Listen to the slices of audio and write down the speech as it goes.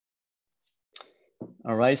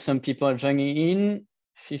All right, some people are joining in,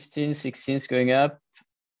 15, 16 is going up.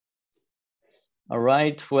 All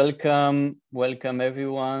right, welcome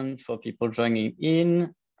everyone for people joining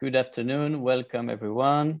in. Good afternoon, welcome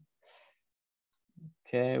everyone.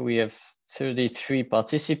 Okay, we have 33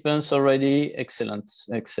 participants already. Excellent,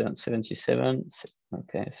 77.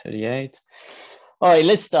 Okay, 38. All right,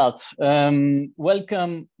 let's start.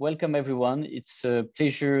 Welcome everyone. It's a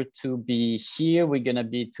pleasure to be here. We're gonna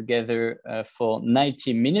be together for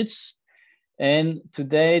 90 minutes. And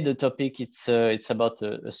today the topic it's about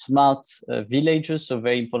smart villages, a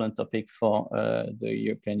very important topic for the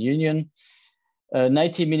European Union.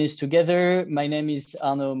 90 minutes together. My name is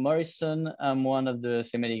Arnaud Morrison. I'm one of the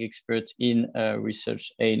thematic experts in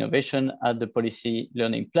research and innovation at the Policy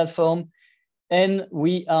Learning Platform. And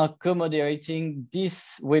we are co-moderating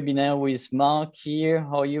this webinar with Mark here.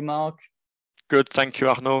 How are you, Mark? Good, thank you,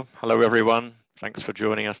 Arnaud. Hello, everyone. Thanks for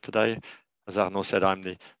joining us today. As Arnaud said,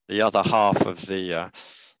 I'm the other half of the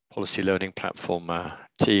Policy Learning Platform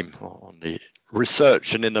team on the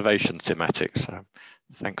research and innovation thematic. So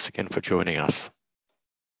thanks again for joining us.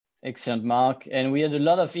 Excellent, Mark. And we had a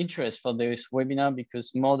lot of interest for this webinar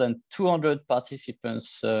because more than 200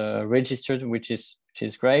 participants registered, which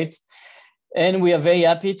is great. And we are very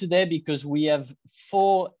happy today because we have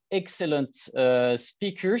 4 excellent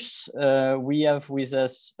speakers. We have with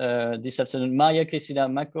us this afternoon Maria Cristina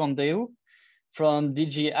Macandreu from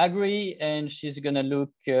DG Agri, and she's going to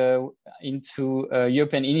look into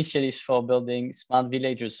European initiatives for building smart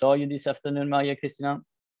villages. So how are you this afternoon, Maria Cristina?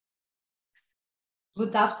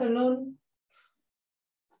 Good afternoon.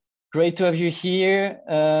 Great to have you here.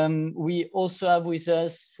 We also have with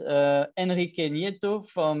us Enrique Nieto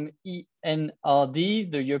from ENRD,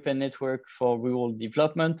 the European Network for Rural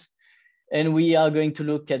Development. And we are going to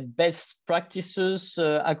look at best practices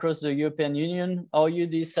across the European Union. How are you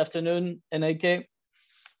this afternoon, Enrique?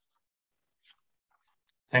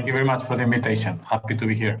 Thank you very much for the invitation. Happy to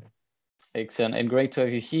be here. Excellent, and great to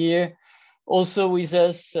have you here. Also with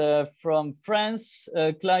us from France,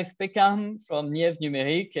 Clive Peckham from Nièvre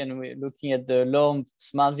Numérique, and we're looking at the Lorme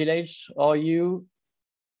Smart Village. How are you,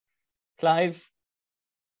 Clive?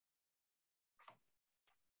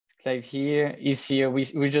 Clive here, he's here.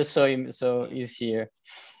 We just saw him, so he's here.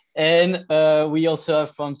 And we also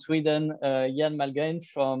have from Sweden, Jan Malmgren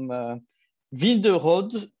from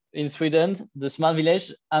Vinderöd in Sweden, the Smart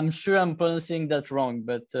Village. I'm sure I'm pronouncing that wrong,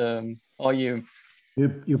 but how are you?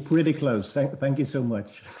 You're pretty close. Thank you so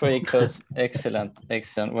much. Pretty close. Excellent.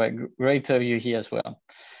 Excellent. Well, great to have you here as well.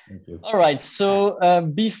 Thank you. All right. So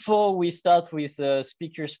before we start with the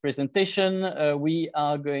speaker's presentation, we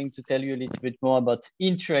are going to tell you a little bit more about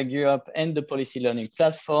Interreg Europe and the Policy Learning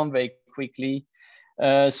Platform very quickly.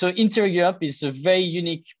 So Interreg Europe is a very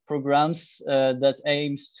unique program that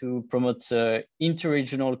aims to promote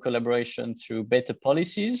interregional collaboration through better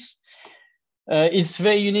policies. It's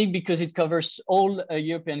very unique because it covers all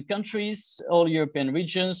European countries, all European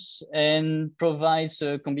regions, and provides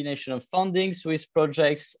a combination of fundings with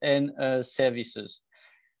projects and services.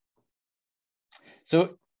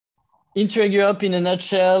 So Interreg Europe, in a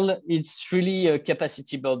nutshell, it's really a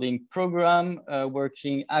capacity building program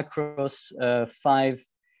working across 5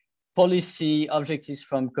 policy objectives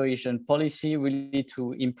from cohesion policy, really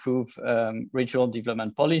to improve regional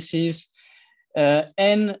development policies.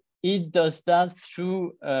 And it does that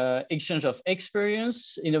through exchange of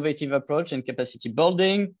experience, innovative approach, and capacity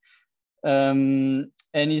building, and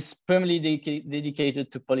is primarily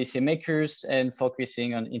dedicated to policymakers and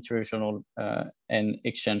focusing on interregional and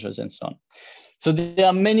exchanges and so on. So there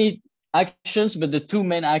are many actions, but the 2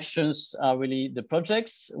 main actions are really the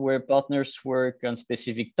projects where partners work on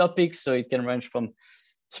specific topics. So it can range from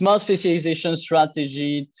smart specialization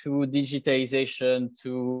strategy to digitalization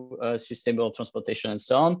to sustainable transportation and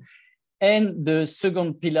so on. And the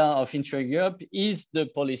second pillar of Interreg Europe is the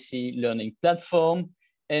Policy Learning Platform.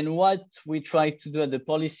 And what we try to do at the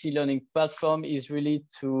Policy Learning Platform is really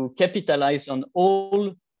to capitalize on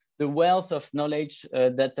all the wealth of knowledge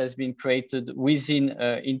that has been created within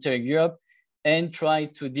Interreg Europe and try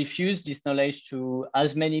to diffuse this knowledge to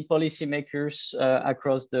as many policymakers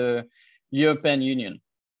across the European Union.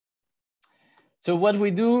 So what we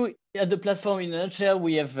do at the platform in a nutshell,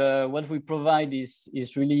 we have what we provide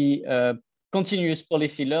is really continuous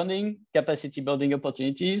policy learning, capacity building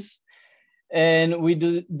opportunities. And we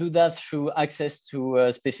do that through access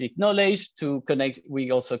to specific knowledge to connect. We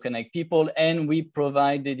also connect people and we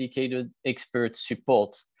provide dedicated expert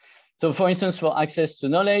support. So for instance, for access to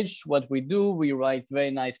knowledge, what we do, we write very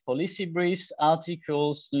nice policy briefs,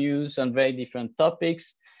 articles, news on very different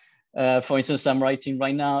topics. For instance, I'm writing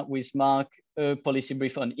right now with Mark a policy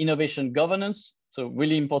brief on innovation governance So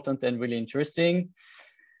really important and really interesting.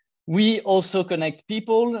 We also connect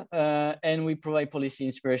people and we provide policy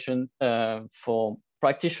inspiration for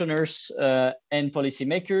practitioners and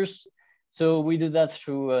policymakers. So we do that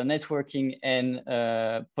through networking and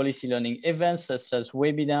policy learning events such as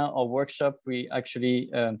webinar or workshop. We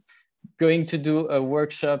actually going to do a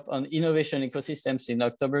workshop on innovation ecosystems in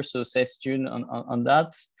October, so stay tuned on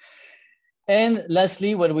that. And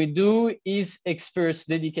lastly, what we do is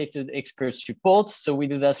dedicated expert support. So we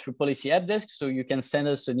do that through Policy Help Desk. So you can send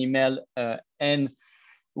us an email and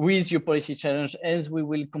with your policy challenge, as we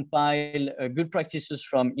will compile good practices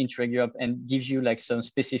from Interreg Europe and give you like some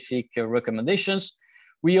specific recommendations.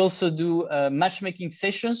 We also do matchmaking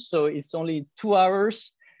sessions. So it's only 2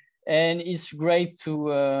 hours. And it's great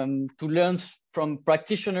to learn from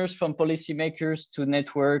practitioners, from policymakers, to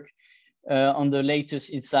network on the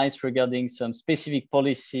latest insights regarding some specific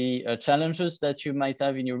policy challenges that you might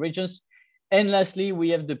have in your regions. And lastly, we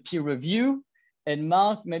have the peer review. And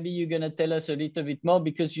Mark, maybe you're going to tell us a little bit more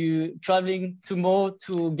because you're traveling tomorrow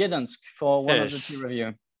to Gdansk for one of the peer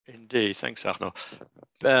review. Indeed, thanks, Arnaud.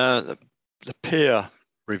 The peer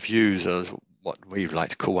reviews are what we like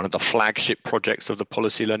to call one of the flagship projects of the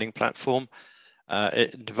Policy Learning Platform.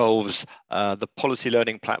 It involves the Policy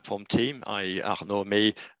Learning Platform team, i.e. Arnaud,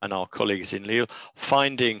 me, and our colleagues in Lille,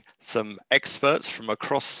 finding some experts from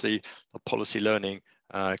across the policy learning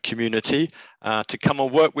community to come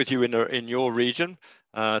and work with you in your region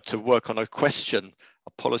to work on a question,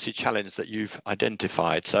 a policy challenge that you've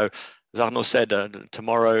identified. So, as Arnaud said,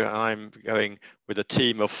 tomorrow I'm going with a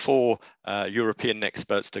team of 4 European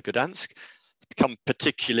experts to Gdansk. Become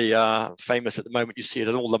particularly famous at the moment. You see it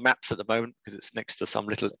on all the maps at the moment because it's next to some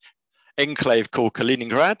little enclave called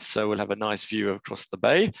Kaliningrad. So we'll have a nice view across the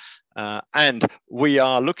bay. And we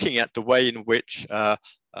are looking at the way in which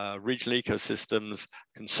regional ecosystems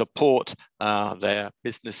can support their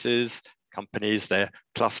businesses, companies, their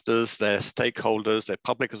clusters, their stakeholders, their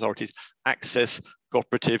public authorities access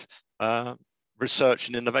cooperative research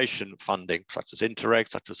and innovation funding, such as Interreg,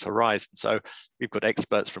 such as Horizon. So we've got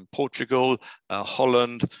experts from Portugal,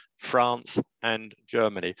 Holland, France, and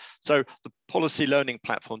Germany. So the Policy Learning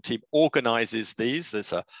Platform team organizes these.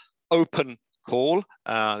 There's an open call.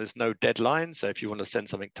 There's no deadline. So if you want to send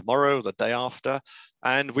something tomorrow or the day after,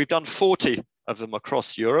 and we've done 40 of them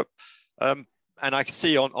across Europe. And I can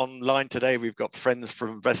see online today, we've got friends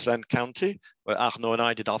from Westland County, where Arnaud and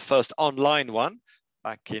I did our first online one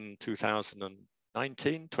back in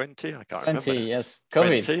 2019, 20, I can't remember. Yes,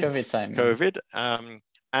 COVID time. COVID.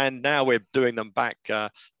 And now we're doing them back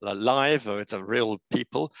live with real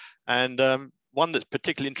people. And one that's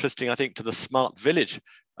particularly interesting, I think, to the smart village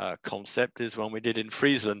concept is one we did in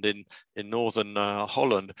Friesland in northern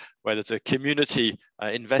Holland, where there's a community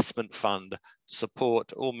investment fund to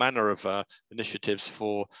support all manner of initiatives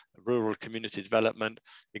for rural community development,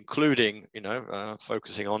 including,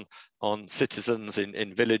 focusing on citizens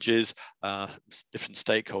in villages, different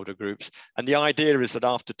stakeholder groups. And the idea is that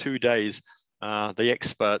after 2 days, the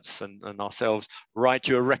experts and ourselves write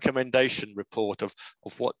you a recommendation report of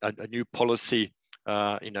what a new policy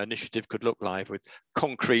initiative could look like, with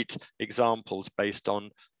concrete examples based on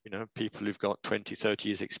people who've got 20, 30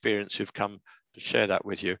 years experience who've come to share that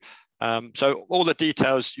with you. So all the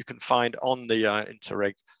details you can find on the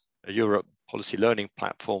Interreg Europe Policy Learning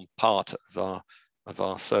Platform part of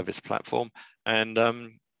our service platform. And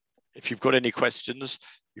if you've got any questions,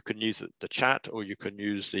 you can use the chat, or you can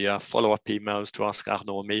use the follow-up emails to ask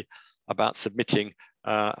Arnaud or me about submitting.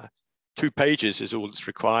 2 pages is all that's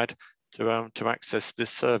required to access this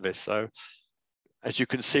service. So as you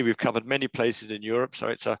can see, we've covered many places in Europe, so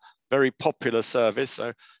it's a very popular service,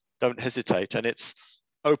 so don't hesitate. And it's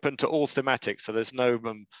open to all thematics, so there's no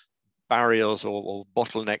barriers or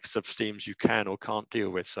bottlenecks of themes you can or can't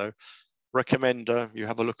deal with. So recommend you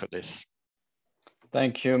have a look at this.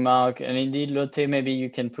 Thank you, Mark. And indeed, Lotte, maybe you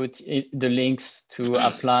can put the links to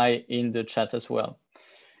apply in the chat as well.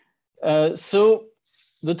 So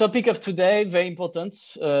the topic of today, very important,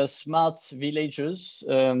 smart villages.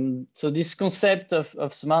 So this concept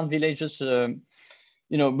of smart villages,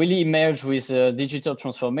 really emerged with digital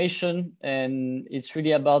transformation, and it's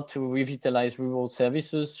really about to revitalize rural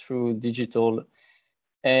services through digital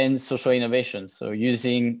and social innovation. So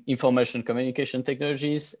using information communication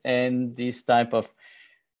technologies and this type of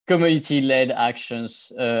community-led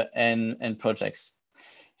actions and projects.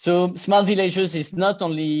 So smart villages is not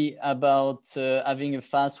only about having a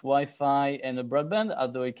fast Wi-Fi and a broadband,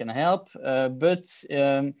 although it can help, but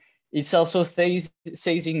it's also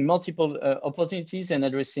seizing multiple opportunities and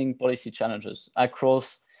addressing policy challenges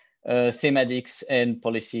across thematics and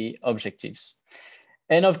policy objectives.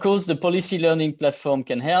 And of course, the policy learning platform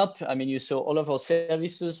can help. I mean, you saw all of our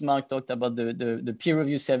services. Mark talked about the peer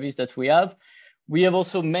review service that we have. We have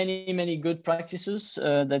also many good practices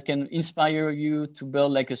that can inspire you to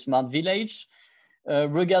build like a smart village.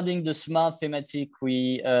 Regarding the smart thematic,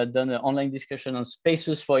 we done an online discussion on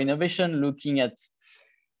spaces for innovation, looking at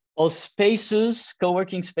our spaces,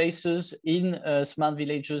 co-working spaces in smart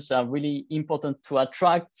villages are really important to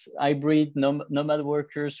attract hybrid nomad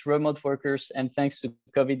workers, remote workers, and thanks to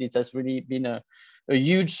COVID, it has really been a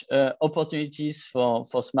huge opportunities for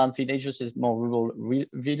smart villages, is more rural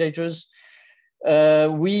villages.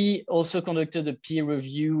 We also conducted a peer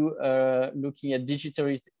review looking at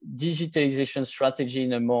digitalization strategy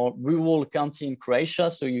in a more rural county in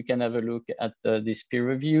Croatia, so you can have a look at this peer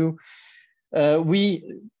review.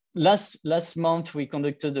 Last month, we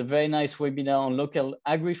conducted a very nice webinar on local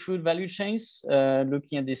agri-food value chains,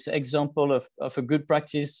 looking at this example of a good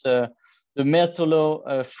practice, the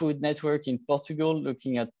Mertolo food network in Portugal,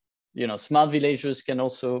 looking at, smart villages can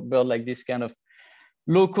also build like this kind of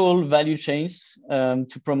local value chains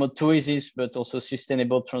to promote tourism, but also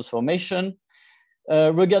sustainable transformation.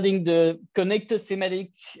 Regarding the connected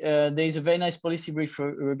thematic, there is a very nice policy brief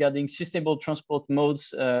regarding sustainable transport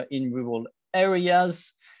modes in rural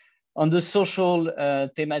areas. On the social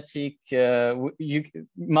thematic,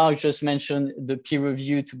 Mark just mentioned the peer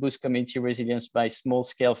review to boost community resilience by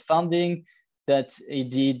small-scale funding that he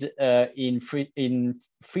did in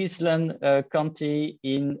Friesland County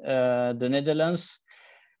in the Netherlands.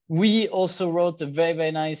 We also wrote a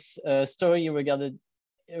very nice story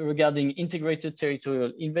regarding integrated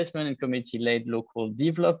territorial investment and community-led local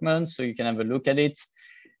development, so you can have a look at it.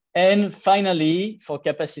 And finally, for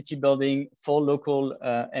capacity building for local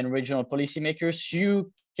and regional policymakers,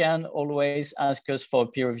 you can always ask us for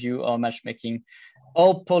peer review or matchmaking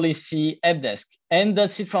or policy help desk. And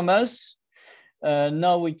that's it from us.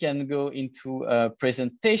 Now we can go into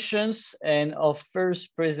presentations, and our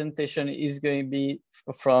first presentation is going to be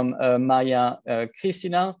from Maria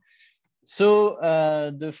Cristina. So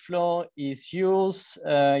the floor is yours.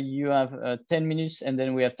 You have 10 minutes, and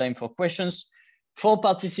then we have time for questions. For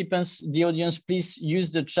participants, the audience, please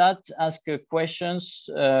use the chat, ask questions.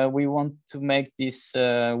 We want to make this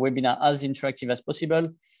webinar as interactive as possible.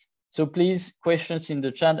 So please, questions in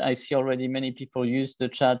the chat. I see already many people use the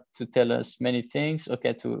chat to tell us many things.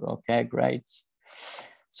 Okay, great.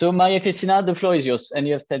 So Maria Cristina, the floor is yours, and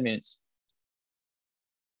you have 10 minutes.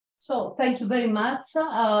 So thank you very much.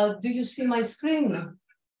 Do you see my screen?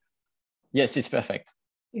 Yes, it's perfect.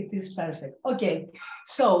 It is perfect. Okay,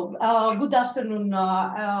 so good afternoon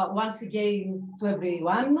once again to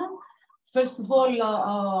everyone. First of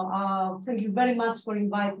all, thank you very much for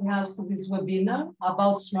inviting us to this webinar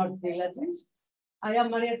about smart villages. I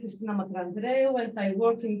am Maria Cristina Matrandreou, and I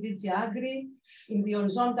work in DG Agri in the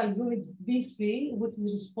horizontal unit B3, which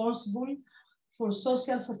is responsible for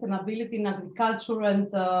social sustainability in agriculture and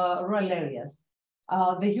rural areas.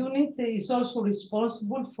 The unit is also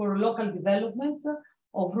responsible for local development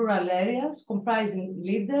of rural areas, comprising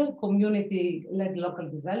LEADER, community-led local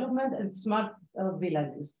development, and smart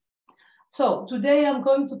villages. So today I'm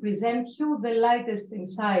going to present you the latest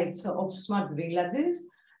insights of smart villages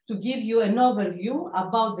to give you an overview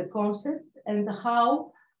about the concept and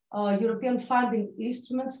how European funding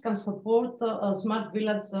instruments can support smart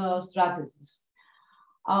village strategies.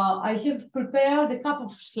 I have prepared a couple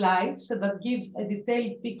of slides that give a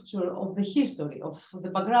detailed picture of the history of the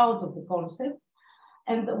background of the concept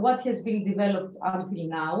and what has been developed until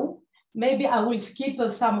now. Maybe I will skip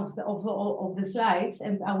some of the slides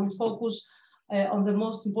and I will focus on the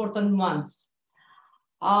most important ones.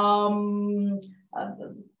 I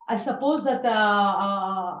suppose that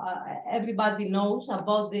everybody knows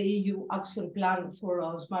about the EU Action Plan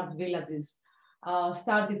for Smart Villages,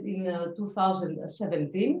 started in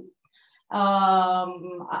 2017.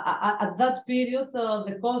 At that period,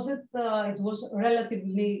 the concept, it was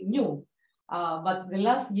relatively new. But the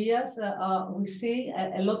last years, we see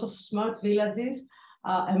a lot of smart villages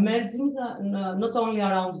emerging, not only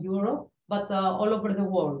around Europe, but all over the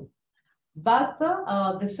world. But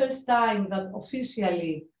the first time that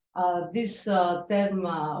officially this term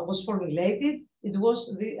was formulated, it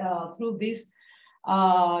was through this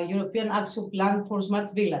European Action Plan for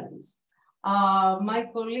Smart Villages. My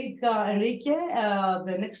colleague Enrique,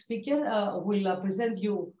 the next speaker, will present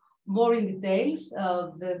you more in details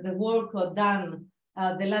the work done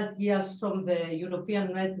the last years from the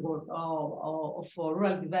European Network of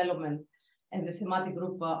Rural Development and the thematic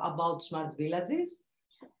group about smart villages.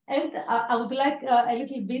 And I would like a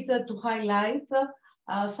little bit to highlight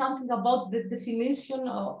something about the definition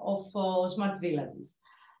of smart villages.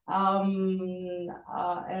 a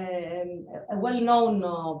well-known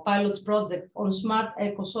pilot project on smart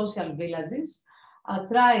eco-social villages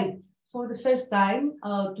tried for the first time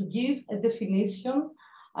to give a definition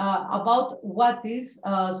about what is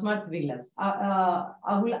smart village.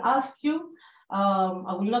 I will ask you,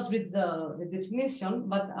 I will not read the definition,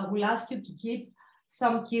 but I will ask you to give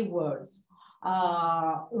some keywords.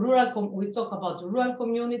 We talk about rural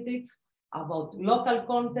communities, about local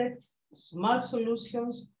contexts, smart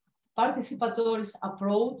solutions, participatory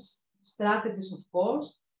approach, strategies, of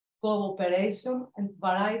course, cooperation, and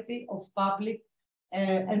variety of public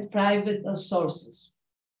and private sources.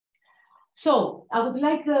 So I would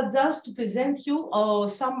like just to present you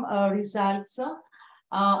some results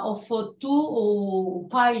of two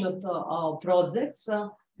pilot projects,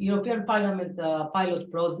 European Parliament pilot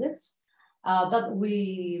projects that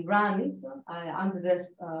we ran under the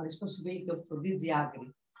responsibility of DG Agri.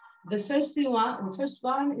 The first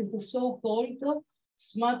one is the so-called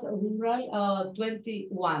Smart Rural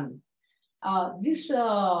 21. This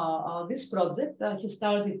project has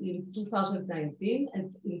started in 2019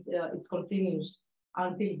 and it continues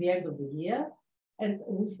until the end of the year. And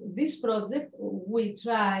with this project, we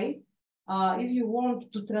try, if you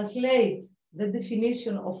want, to translate the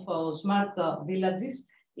definition of smart villages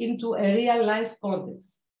into a real-life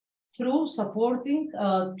context through supporting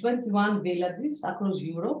 21 villages across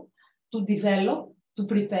Europe to develop, to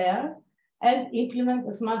prepare, and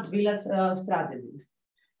implement smart village strategies.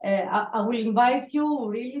 I will invite you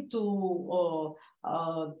really to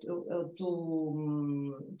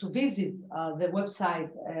visit the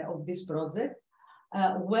website of this project,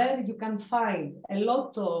 where you can find a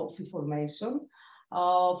lot of information.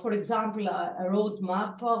 For example, a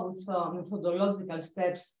roadmap with methodological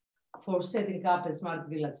steps for setting up a smart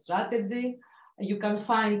village strategy. You can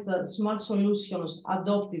find smart solutions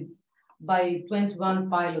adopted by 21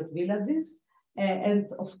 pilot villages. And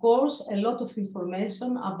of course, a lot of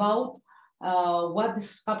information about what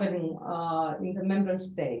is happening in the member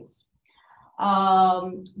states.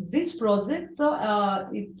 This project,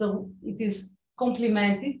 it is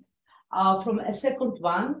complemented from a second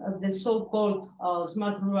one, the so-called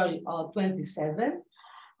Smart Rural 27.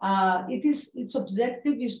 Its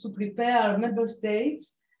objective is to prepare member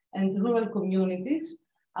states and rural communities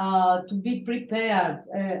to be prepared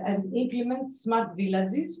and implement smart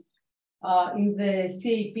villages in the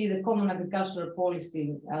CAP, the Common Agricultural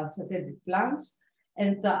Policy strategic plans,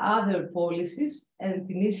 and other policies and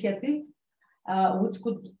initiatives which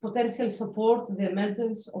could potentially support the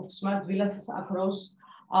emergence of smart villages across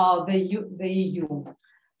the EU.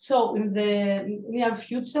 So in the near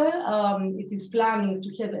future, it is planning to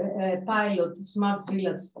have a pilot smart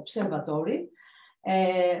village observatory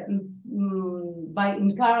by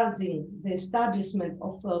encouraging the establishment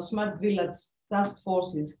of smart village task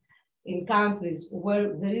forces in countries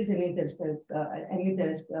where there is an interest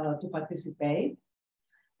to participate.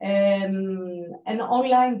 An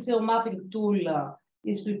online geomapping tool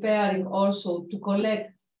is preparing also to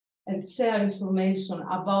collect and share information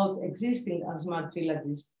about existing smart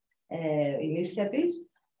villages initiatives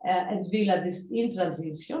and villages in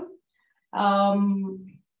transition.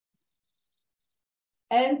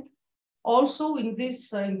 And also in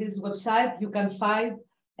this website, you can find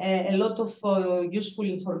a lot of useful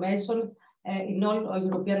information in all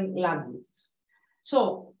European languages.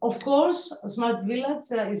 So, of course, smart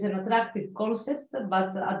village is an attractive concept,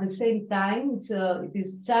 but at the same time, it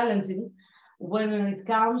is challenging when it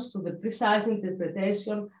comes to the precise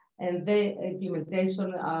interpretation and the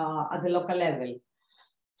implementation at the local level.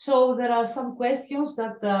 So there are some questions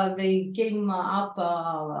that they came up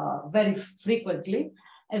very frequently.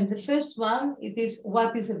 And the first one, it is,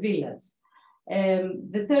 what is a village?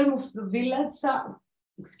 The term of village,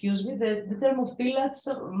 the term of village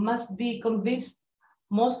must be conveyed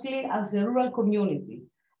mostly as a rural community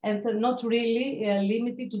and not really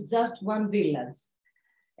limited to just one village.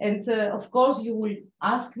 And of course, you will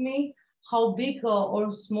ask me how big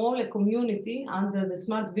or small a community under the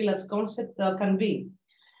smart village concept can be.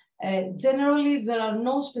 Generally, there are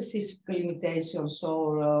no specific limitations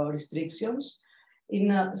or restrictions.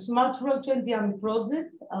 In Smart Rural 21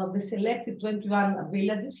 project, the selected 21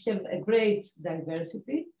 villages have a great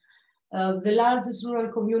diversity. The largest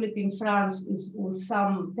rural community in France is with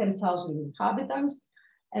some 10,000 inhabitants.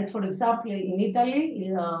 And for example, in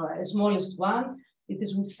Italy, the smallest one, it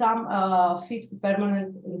is with some 50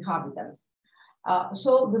 permanent inhabitants.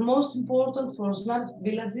 So the most important for smart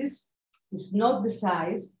villages is not the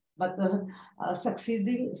size, but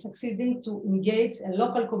succeeding to engage a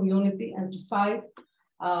local community and to find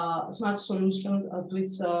smart solutions to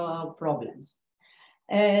its problems.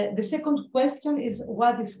 The second question is,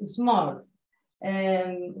 what is smart?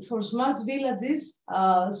 For smart villages,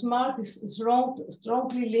 smart is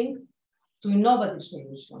strongly linked to innovative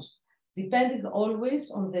solutions, depending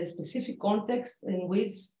always on the specific context in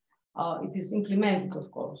which it is implemented,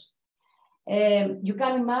 of course. You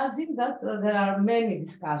can imagine that there are many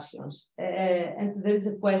discussions, and there is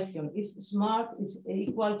a question if smart is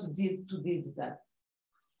equal to digital.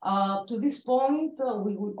 To this point,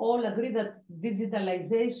 we will all agree that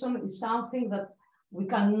digitalization is something that we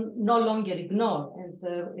can no longer ignore. And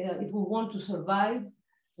if we want to survive,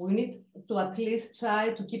 we need to at least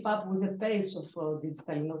try to keep up with the pace of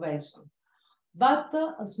digital innovation. But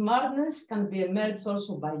smartness can be emerged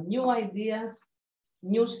also by new ideas,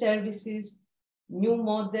 new services, new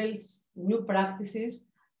models, new practices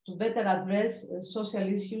to better address social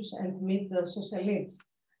issues and meet social needs.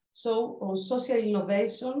 So social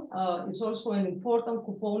innovation is also an important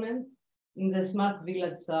component in the smart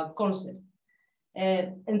village concept.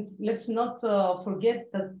 And let's not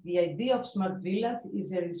forget that the idea of smart village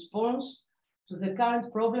is a response to the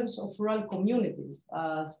current problems of rural communities,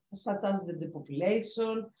 such as the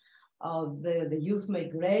depopulation, the youth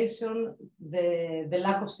migration, the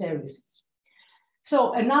lack of services.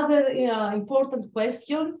 So another important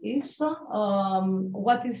question is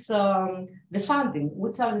what is the funding?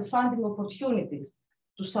 Which are the funding opportunities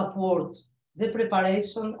to support the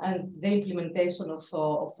preparation and the implementation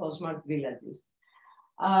of smart villages?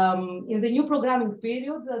 In the new programming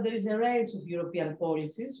period, there is a range of European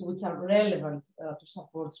policies which are relevant to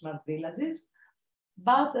support smart villages,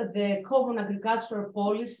 but the Common Agricultural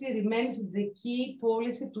Policy remains the key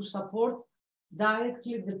policy to support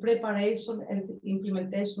directly the preparation and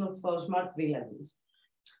implementation of smart villages.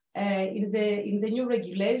 In the new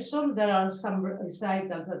regulation, there are some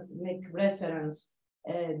recitals that make reference,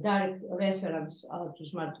 direct reference to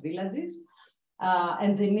smart villages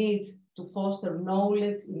and the need to foster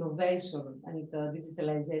knowledge, innovation, and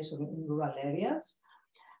digitalization in rural areas.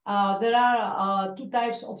 There are two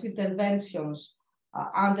types of interventions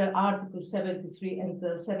under Article 73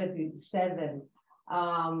 and 77,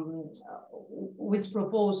 which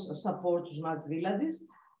propose support to smart villages.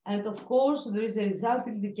 And of course, there is a result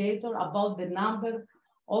indicator about the number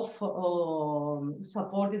of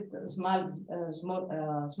supported smart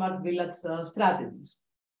village strategies.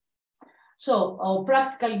 So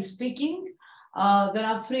practically speaking, there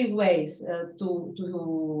are three ways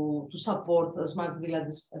to support smart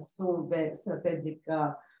villages through the strategic,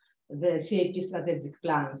 the CAP strategic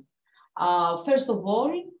plans. First of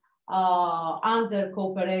all, under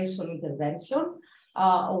cooperation intervention,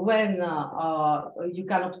 when you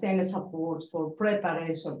can obtain a support for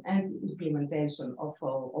preparation and implementation of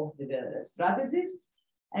the strategies.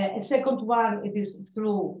 A second one, it is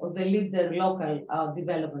through the leader local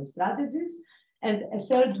development strategies. And a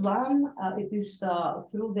third one, it is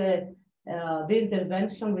through the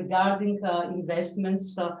intervention regarding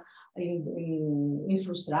investments in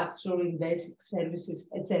infrastructure, in basic services,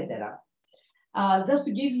 etc. Just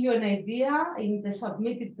to give you an idea, in the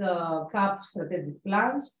submitted CAP strategic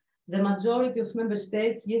plans, the majority of member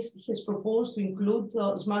states has proposed to include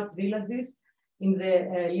smart villages in the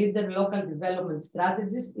leader local development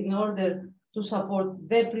strategies in order to support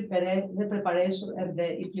the preparation and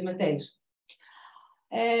the implementation.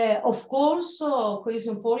 Of course,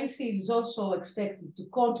 cohesion policy is also expected to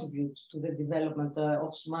contribute to the development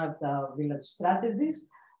of smart village strategies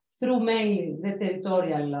through mainly the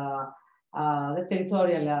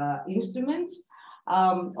territorial instruments.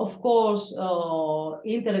 Of course,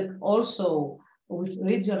 Interreg also with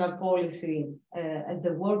regional policy and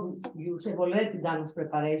the work you have already done with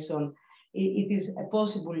preparation, it is a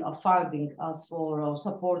possible funding for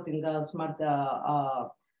supporting smart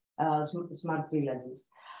villages.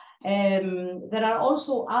 There are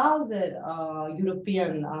also other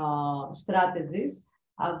European strategies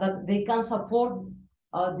that they can support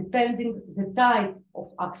depending the type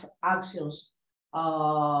of actions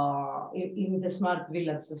in the smart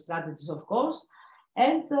village strategies, of course.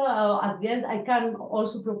 And at the end, I can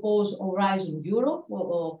also propose Horizon Europe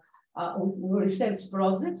with research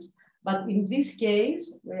projects. But in this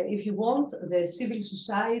case, if you want, the civil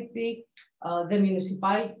society, the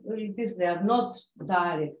municipalities, they are not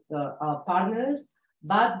direct partners,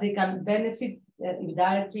 but they can benefit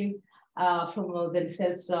indirectly from the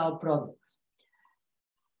research projects.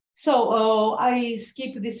 So I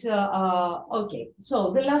skip this. Okay,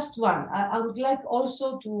 so the last one, I would like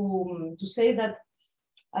also to say that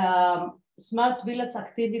smart village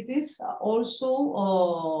activities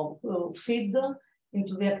also feed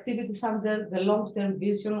into the activities under the long-term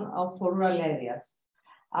vision for rural areas.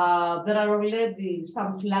 There are already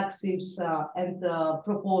some flagships and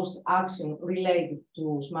proposed action related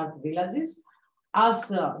to smart villages, as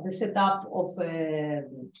the setup of a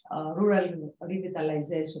rural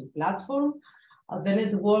revitalization platform, the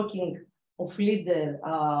networking of leader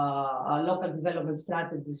local development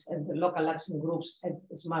strategies and local action groups at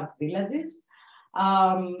smart villages,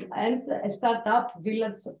 and a startup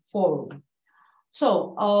village forum.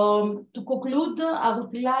 So to conclude, I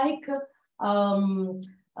would like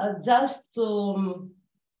just to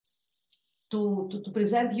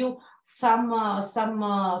present you some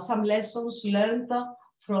lessons learned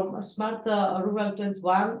from Smart Rural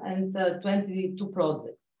 21 and 22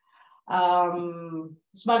 project.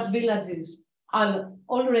 Smart villages are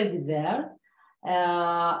already there,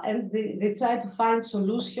 and they try to find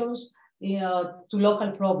solutions to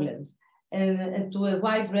local problems and to a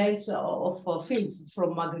wide range of fields,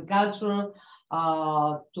 from agriculture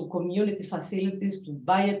to community facilities, to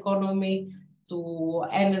bioeconomy, to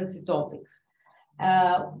energy topics.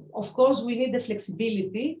 Of course, we need the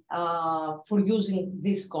flexibility for using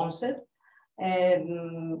this concept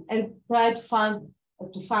and try to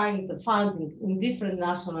find the funding in different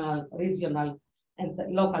national, regional, and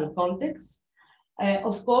local contexts.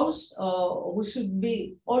 Of course, we should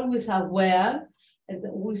be always aware, and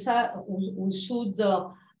we should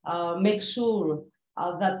make sure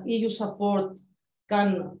that EU support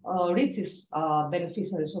can reach its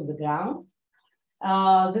beneficiaries on the ground.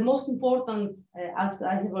 The most important, as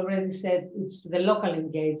I have already said, is the local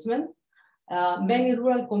engagement. Many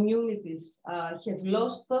rural communities have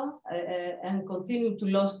lost and continue to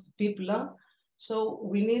lose people. So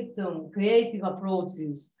we need creative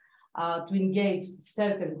approaches to engage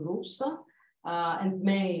certain groups and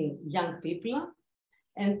mainly young people.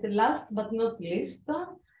 And last but not least,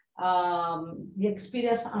 the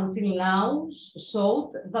experience until now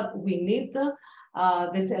showed that we need,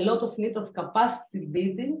 there's a lot of need of capacity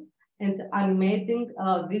building and animating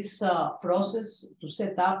this process to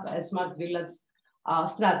set up a smart village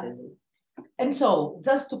strategy. And so,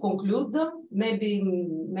 just to conclude, maybe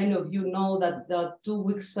many of you know that 2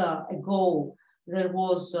 weeks ago, there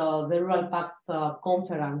was the Rural Pact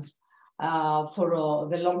conference for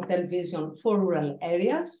the long-term vision for rural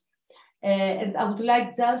areas. And I would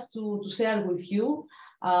like just to share with you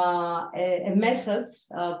a message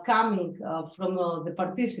coming from the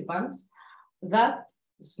participants that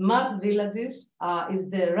smart villages is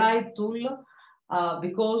the right tool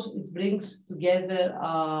because it brings together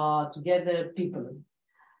people.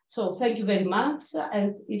 So thank you very much.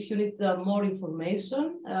 And if you need more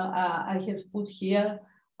information, I have put here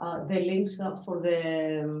the links for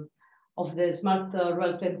the Smart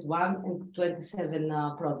Rural 21 and 27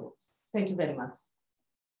 projects. Thank you very much.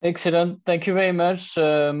 Excellent. Thank you very much,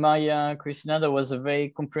 Maria, Christina. That was a very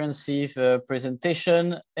comprehensive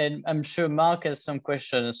presentation. And I'm sure Mark has some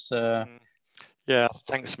questions. Yeah,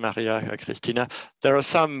 thanks, Maria, Christina. There are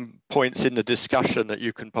some points in the discussion that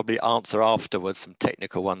you can probably answer afterwards, some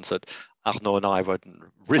technical ones that Arnaud and I wouldn't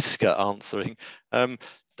risk answering.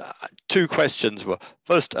 2 questions were,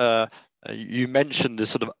 first, you mentioned the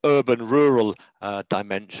sort of urban-rural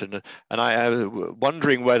dimension, and I was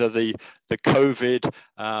wondering whether the COVID,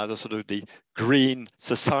 the sort of the green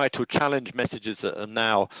societal challenge messages that are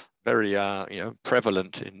now very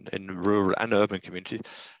prevalent in rural and urban communities.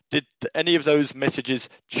 Did any of those messages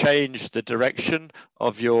change the direction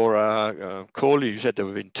of your call? You said there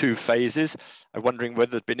have been 2 phases. I'm wondering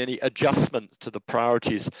whether there's been any adjustment to the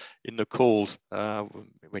priorities in the calls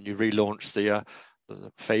when you relaunched the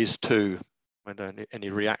phase 2, whether any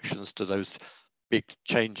reactions to those big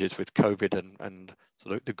changes with COVID and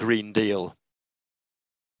sort of the Green Deal.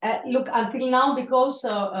 Look, until now, because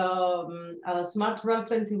Smart Rural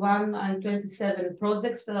 21 and 27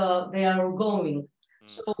 projects, they are ongoing.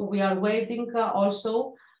 So we are waiting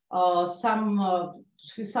also to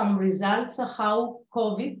see some results, how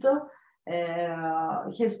COVID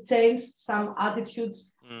has changed some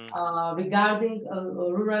attitudes regarding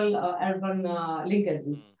rural-urban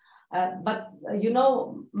linkages. But,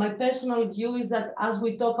 my personal view is that as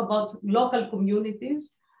we talk about local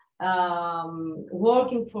communities,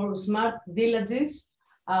 working for smart villages,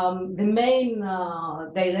 the main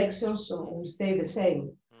directions will stay the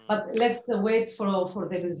same. But let's wait for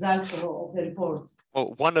the results of the report.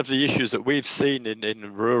 Well, one of the issues that we've seen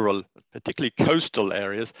in rural, particularly coastal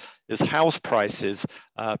areas, is house prices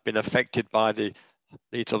been affected by the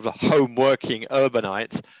sort of home working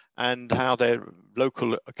urbanites, and how their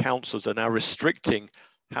local councils are now restricting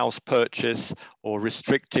house purchase or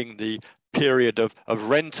restricting the period of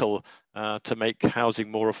rental to make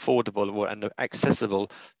housing more affordable and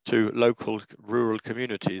accessible to local rural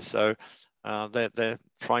communities. So they're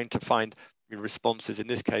trying to find responses, in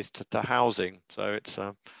this case, to housing. So it's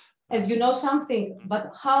and you know something,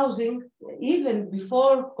 but housing, even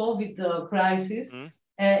before COVID crisis,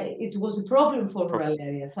 it was a problem for rural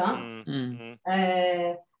areas, huh?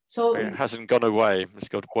 So it hasn't gone away; it's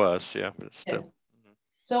got worse, yeah, but still. Yes.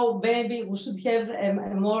 So maybe we should have a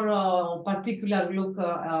more particular look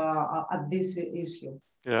at this issue.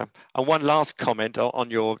 Yeah, and one last comment on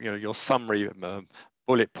your summary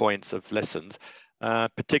bullet points of lessons.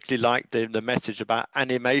 Particularly like the message about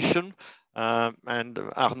animation. And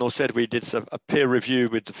Arnaud said we did a peer review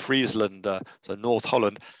with the Friesland, so North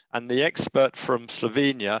Holland, and the expert from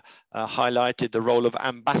Slovenia highlighted the role of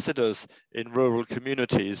ambassadors in rural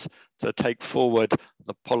communities to take forward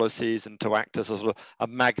the policies and to act as a sort of a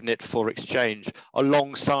magnet for exchange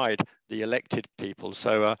alongside the elected people.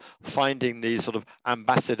 So finding these sort of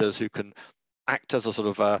ambassadors who can act as a sort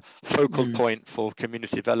of a focal point for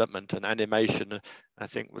community development and animation, I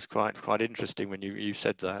think was quite interesting when you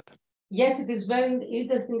said that. Yes, it is very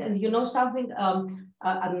interesting. And you know something,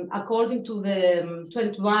 according to the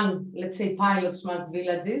 21, let's say, pilot smart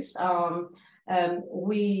villages,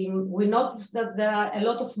 we noticed that there are a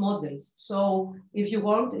lot of models. So if you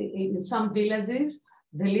want, in some villages,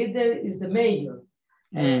 the leader is the mayor.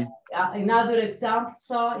 In other examples,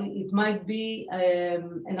 it might be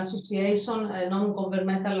an association, a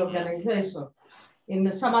non-governmental organization.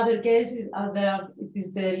 In some other cases, it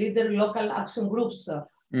is the leader local action groups.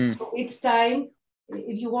 So each time,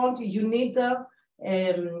 if you want, you need a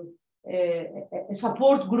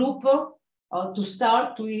support group to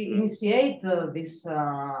start to initiate this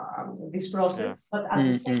process. Yeah. But at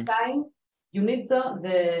the same time, you need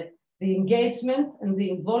the engagement and the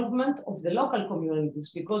involvement of the local communities,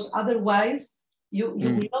 because otherwise you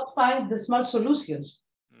will not find the smart solutions.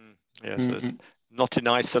 Yes, not in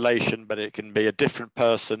isolation, but it can be a different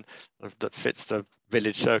person that fits the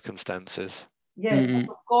village circumstances. Yes, and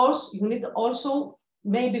of course, you need also,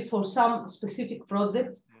 maybe for some specific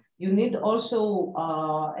projects, you need also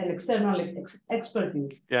an external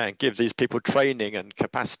expertise. Yeah, and give these people training and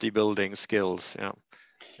capacity building skills. Yeah.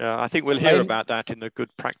 Yeah, I think we'll hear about that in the good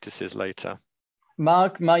practices later.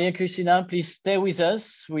 Mark, Maria Cristina, please stay with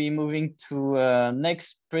us. We're moving to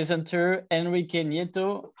next presenter, Enrique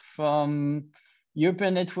Nieto from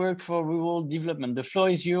European Network for Rural Development. The floor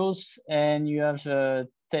is yours, and you have 10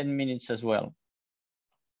 minutes as well.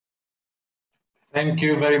 Thank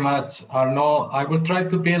you very much, Arnaud. I will try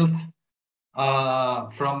to build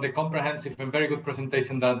from the comprehensive and very good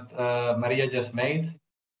presentation that Maria just made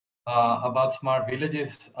about smart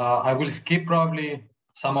villages. I will skip probably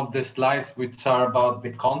some of the slides which are about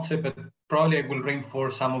the concept, but probably I will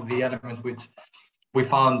reinforce some of the elements which we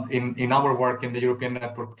found in our work in the European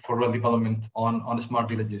Network for Rural Development on smart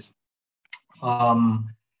villages.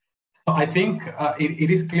 I think it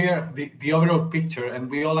is clear the overall picture, and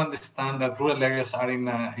we all understand that rural areas are in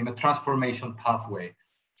a transformation pathway.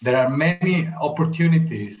 There are many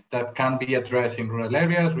opportunities that can be addressed in rural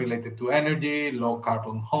areas related to energy, low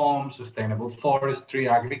carbon homes, sustainable forestry,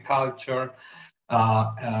 agriculture,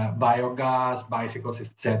 biogas, bicycles,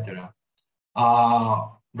 etc.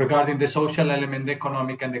 Regarding the social element,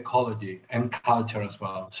 economic and ecology and culture as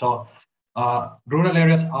well. So rural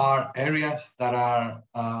areas are areas that are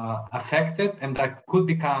affected and that could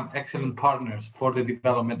become excellent partners for the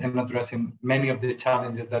development and addressing many of the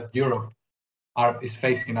challenges that Europe is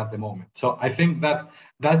facing at the moment. So I think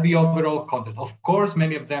that's the overall context. Of course,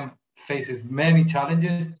 many of them faces many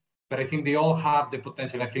challenges, but I think they all have the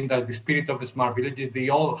potential. I think that's the spirit of the smart villages. They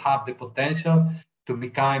all have the potential to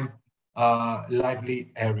become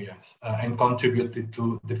lively areas and contribute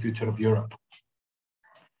to the future of Europe.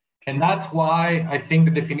 And that's why I think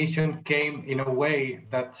the definition came in a way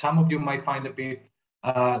that some of you might find a bit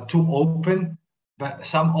too open, but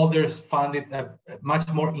some others found it much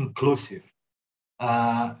more inclusive.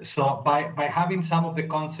 So by having some of the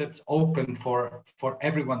concepts open for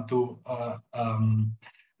everyone to,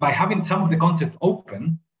 by having some of the concepts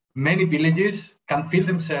open, many villages can feel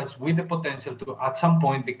themselves with the potential to at some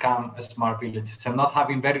point become a smart village and not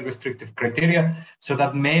having very restrictive criteria, so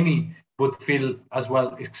that many would feel as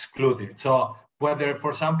well excluded. So whether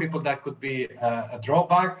for some people that could be a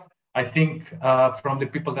drawback, I think from the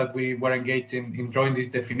people that we were engaged in drawing this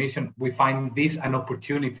definition, we find this an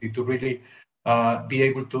opportunity to really be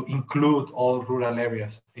able to include all rural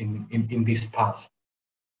areas in this path.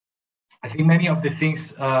 I think many of the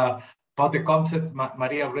things about the concept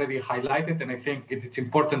Maria already highlighted, and I think it's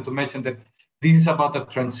important to mention that this is about a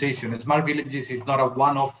transition. Smart villages is not a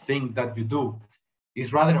one-off thing that you do.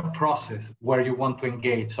 It's rather a process where you want to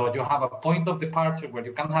engage. So you have a point of departure where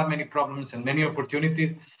you can have many problems and many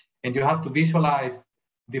opportunities, and you have to visualize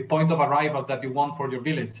the point of arrival that you want for your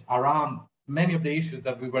village around many of the issues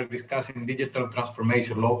that we were discussing: digital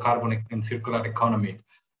transformation, low carbon and circular economy,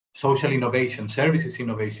 social innovation, services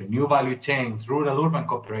innovation, new value chains, rural-urban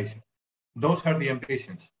cooperation. Those are the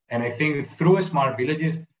ambitions. And I think through smart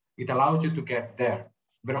villages, it allows you to get there.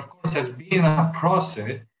 But of course, as being a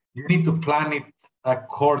process, you need to plan it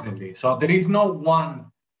accordingly. So there is no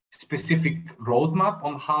one specific roadmap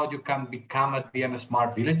on how you can become at the end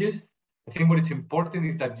smart villages. I think what is important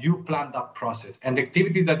is that you plan that process, and the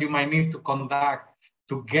activities that you might need to conduct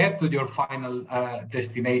to get to your final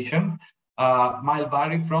destination might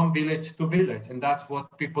vary from village to village, and that's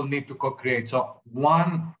what people need to co-create. So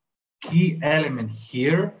one key element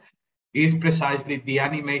here is precisely the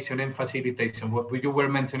animation and facilitation, what you were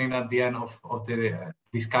mentioning at the end of the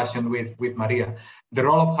discussion with Maria, the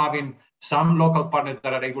role of having some local partners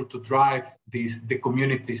that are able to drive the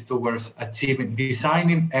communities towards achieving,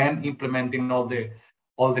 designing and implementing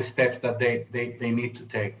all the steps that they need to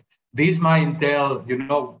take. This might entail,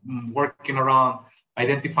 working around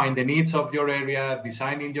identifying the needs of your area,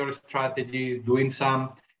 designing your strategies, doing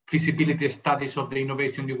some feasibility studies of the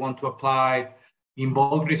innovation you want to apply,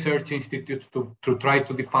 involve research institutes to try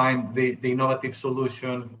to define the innovative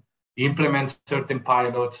solution, implement certain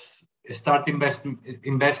pilots, start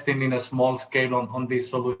investing in a small scale on these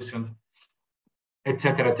solutions, et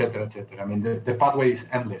cetera, et cetera, et cetera. I mean, the pathway is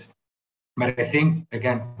endless. But I think,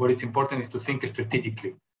 again, what is important is to think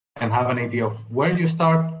strategically and have an idea of where you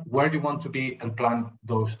start, where you want to be, and plan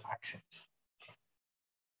those actions.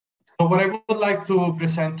 So what I would like to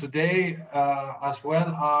present today as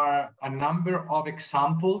well are a number of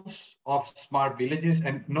examples of smart villages.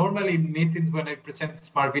 And normally in meetings when I present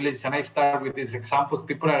smart villages and I start with these examples,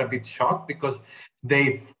 people are a bit shocked because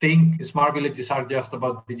they think smart villages are just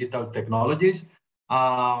about digital technologies.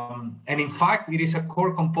 And in fact, it is a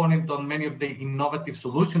core component on many of the innovative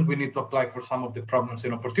solutions we need to apply for some of the problems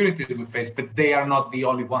and opportunities we face, but they are not the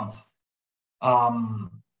only ones.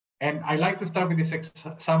 And I like to start with this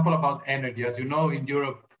example about energy. As you know, in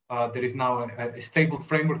Europe, there is now a stable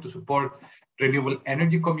framework to support renewable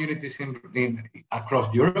energy communities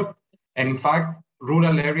across Europe. And in fact,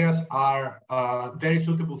 rural areas are very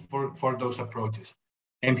suitable for those approaches.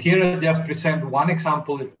 And here I just present one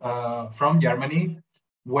example from Germany,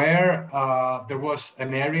 where there was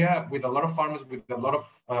an area with a lot of farmers with a lot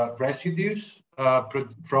of residues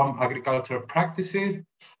from agricultural practices,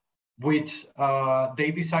 which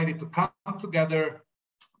they decided to come together,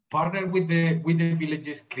 partner with the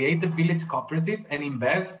villages, create a village cooperative, and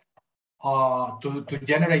invest to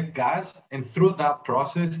generate gas, and through that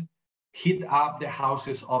process, heat up the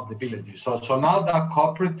houses of the villages. So now that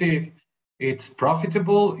cooperative, it's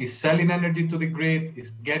profitable, is selling energy to the grid, is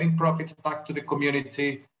getting profits back to the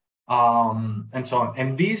community, and so on.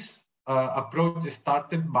 And this approach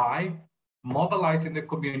started by mobilizing the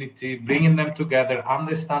community, bringing them together,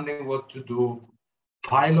 understanding what to do,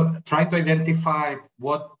 pilot, trying to identify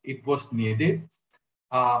what it was needed.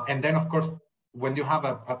 And then, of course, when you have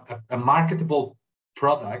a marketable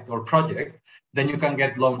product or project, then you can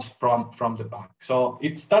get loans from the bank. So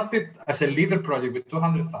it started as a leader project with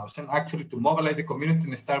 200,000, actually to mobilize the community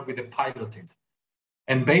and start with the piloting.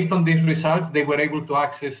 And based on these results, they were able to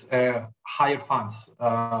access higher funds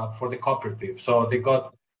for the cooperative. So they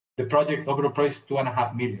got the project overall price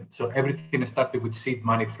 2.5 million. So everything started with seed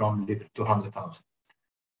money from leader 200,000.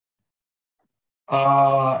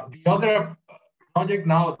 The other project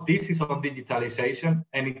now, this is on digitalization,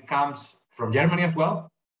 and it comes from Germany as well.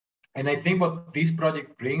 And I think what this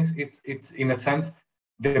project brings, it's in a sense,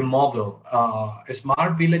 the model.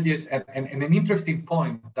 Smart villages, and an interesting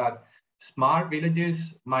point that smart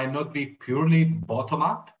villages might not be purely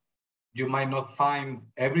bottom-up. You might not find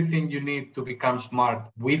everything you need to become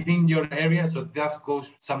smart within your area. So that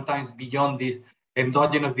goes sometimes beyond this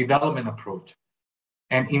endogenous development approach.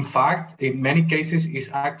 And in fact, in many cases, it's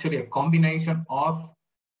actually a combination of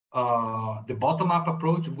the bottom-up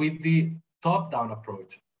approach with the top-down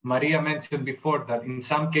approach. Maria mentioned before that in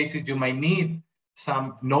some cases, you might need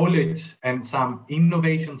some knowledge and some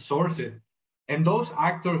innovation sources. And those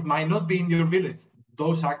actors might not be in your village.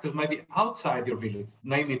 Those actors might be outside your village,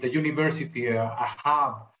 namely the university, a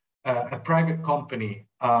hub, a private company,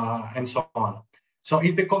 and so on. So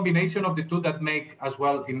it's the combination of the two that make, as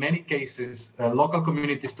well, in many cases, local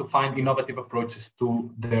communities to find innovative approaches to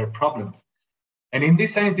their problems. And in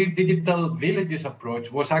this sense, this digital villages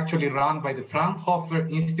approach was actually run by the Fraunhofer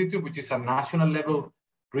Institute, which is a national level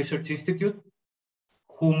research institute,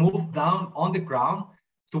 who moved down on the ground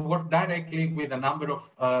to work directly with a number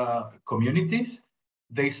of communities.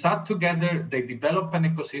 They sat together, they developed an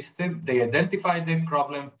ecosystem, they identified the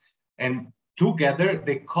problem, And together,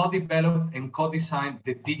 they co-developed and co-designed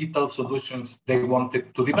the digital solutions they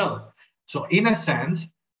wanted to develop. So in a sense,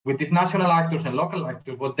 with these national actors and local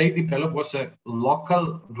actors, what they developed was a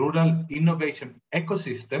local rural innovation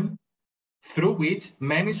ecosystem through which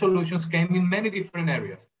many solutions came in many different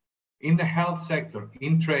areas. In the health sector,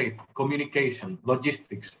 in trade, communication,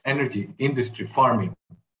 logistics, energy, industry, farming,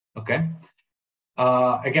 okay?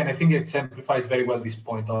 Again, I think it exemplifies very well this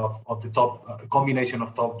point of the top combination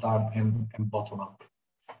of top-down and bottom-up.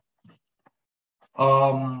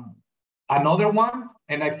 Another one,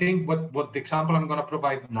 and I think what the example I'm going to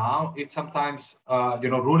provide now is sometimes,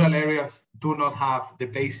 rural areas do not have the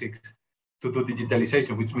basics to do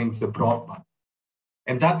digitalization, which means the broadband.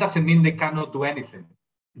 And that doesn't mean they cannot do anything.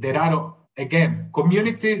 There are, again,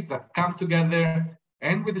 communities that come together,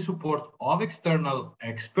 and with the support of external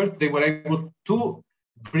experts, they were able to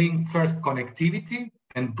bring first connectivity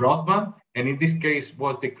and broadband. And in this case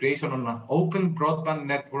was the creation of an open broadband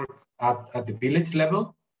network at the village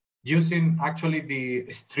level, using actually the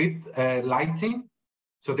street lighting.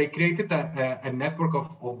 So they created a network of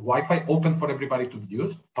Wi-Fi open for everybody to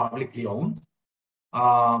use, publicly owned.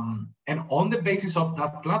 And on the basis of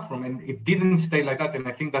that platform, and it didn't stay like that, and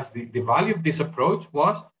I think that's the value of this approach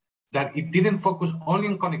was that it didn't focus only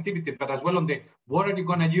on connectivity, but as well on what are you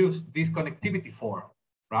going to use this connectivity for,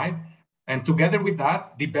 right? And together with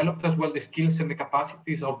that, developed as well the skills and the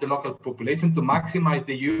capacities of the local population to maximize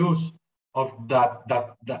the use of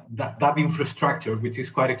that infrastructure, which is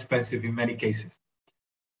quite expensive in many cases.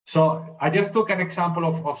 So I just took an example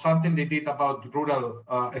of something they did about rural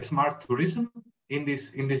smart tourism in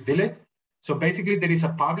this village. So basically, there is a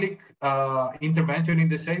public intervention in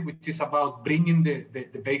the state, which is about bringing the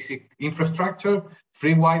basic infrastructure,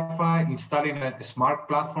 free Wi-Fi, installing a smart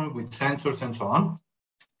platform with sensors and so on.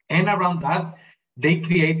 And around that, they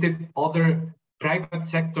created other private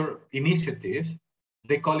sector initiatives.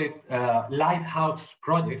 They call it lighthouse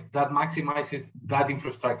projects that maximizes that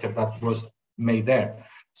infrastructure that was made there.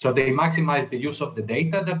 So they maximize the use of the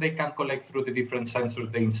data that they can collect through the different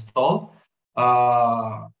sensors they install.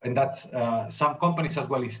 And that's some companies as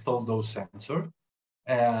well install those sensors.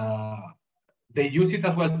 They use it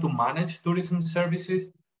as well to manage tourism services,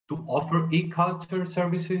 to offer e-culture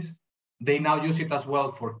services. They now use it as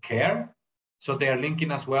well for care. So they are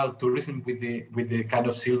linking as well tourism with the kind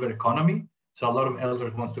of silver economy. So a lot of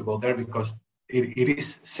elders wants to go there because it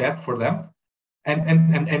is set for them.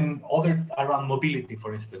 And other around mobility,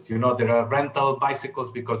 for instance, there are rental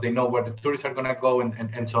bicycles because they know where the tourists are going to go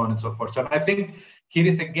and so on and so forth. So I think here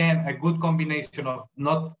is, again, a good combination of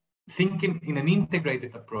not thinking in an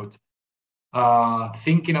integrated approach,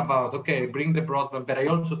 thinking about, okay, bring the broadband, but I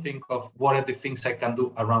also think of what are the things I can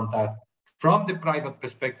do around that from the private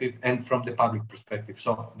perspective and from the public perspective.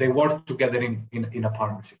 So they work together in a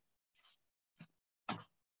partnership.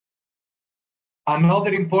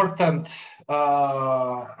 Another important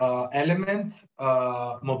element,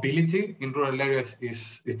 mobility in rural areas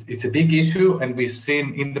it's a big issue, and we've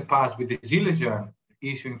seen in the past with the Gilets jaunes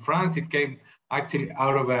issue in France, it came actually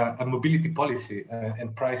out of a mobility policy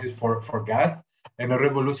and prices for gas, and a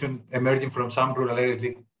revolution emerging from some rural areas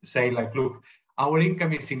saying like, look, our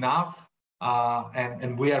income is enough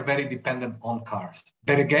and we are very dependent on cars.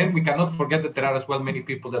 But again, we cannot forget that there are as well many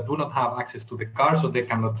people that do not have access to the car, so they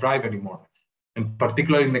cannot drive anymore. And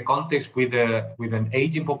particularly in the context with an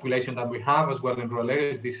aging population that we have as well in rural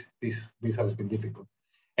areas, this has been difficult.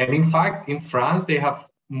 And in fact, in France, they have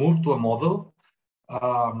moved to a model,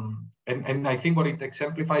 and I think what it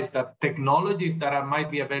exemplifies that technologies that might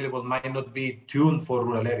be available might not be tuned for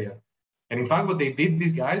rural area. And in fact, what they did,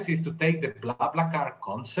 these guys, is to take the BlaBlaCar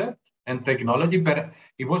concept and technology, but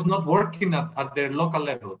it was not working at their local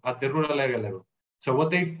level, at the rural area level. So what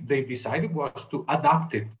they decided was to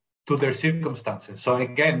adapt it to their circumstances. So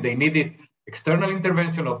again, they needed external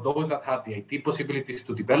intervention of those that have the IT possibilities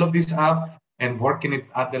to develop this app and working it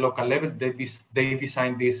at the local level. They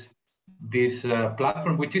designed this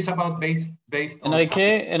platform, which is about based on...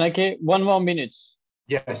 Enrique, 1 more minute.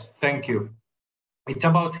 Yes, thank you. It's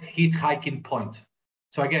about hitchhiking points.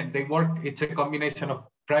 So again, it's a combination of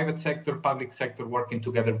private sector, public sector working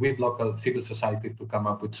together with local civil society to come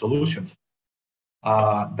up with solutions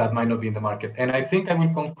that might not be in the market. And I think I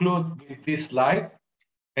will conclude with this slide.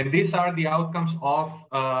 And these are the outcomes of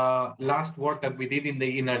last work that we did in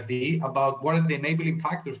the NRD about what are the enabling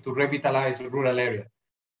factors to revitalize rural areas.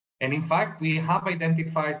 And in fact, we have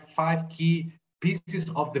identified 5 key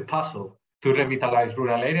pieces of the puzzle to revitalize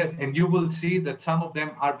rural areas. And you will see that some of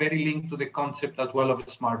them are very linked to the concept as well of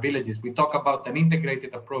smart villages. We talk about an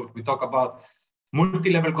integrated approach. We talk about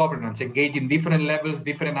multi-level governance, engaging different levels,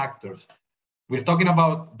 different actors. we're talking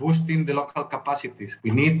about boosting the local capacities.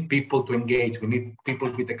 We need people to engage. We need people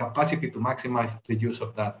with the capacity to maximize the use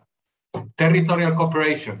of that. Territorial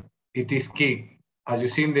cooperation, it is key. As you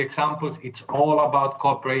see in the examples, it's all about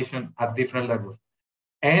cooperation at different levels.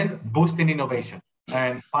 And boosting innovation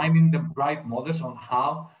and finding the right models on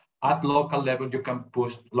how at local level you can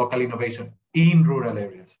boost local innovation in rural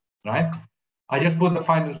areas, right? I just put the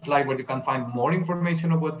final slide where you can find more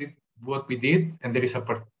information of what we did, and there is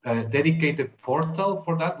a dedicated portal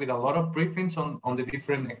for that with a lot of briefings on the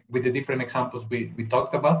different examples we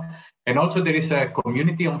talked about. And also there is a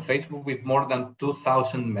community on Facebook with more than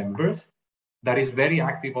 2,000 members that is very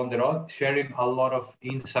active on the road, sharing a lot of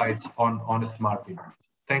insights on smart villages.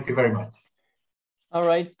 Thank you very much. All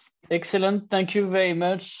right, excellent. Thank you very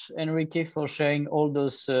much, Enrique, for sharing all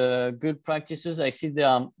those good practices. I see there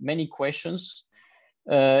are many questions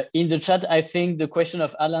in the chat. I think the question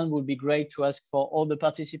of Alan would be great to ask for all the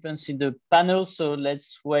participants in the panel. So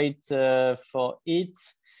let's wait for it.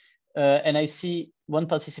 And I see one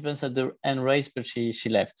participant at the hand raised, but she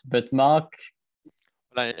left. But Mark.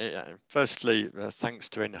 Well, firstly, thanks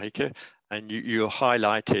to Enrique. And you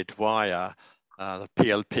highlighted why the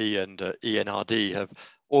PLP and ENRD have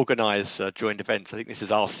organized joint events. I think this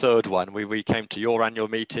is our third one. We came to your annual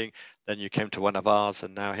meeting, then you came to one of ours,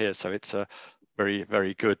 and now here. So it's very,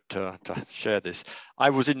 very good to share this. I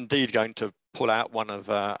was indeed going to pull out one of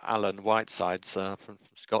Alan Whiteside's from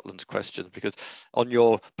Scotland's questions, because on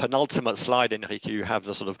your penultimate slide, Enrique, you have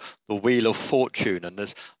the sort of the wheel of fortune, and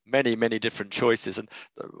there's many, many different choices. And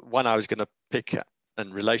one I was going to pick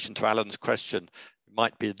in relation to Alan's question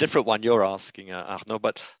might be a different one you're asking, Arnaud,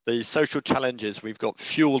 but the social challenges, we've got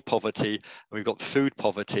fuel poverty, and we've got food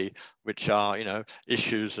poverty, which are, you know,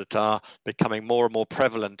 issues that are becoming more and more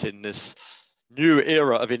prevalent in this new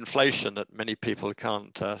era of inflation that many people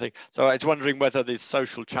can't think. So I was wondering whether these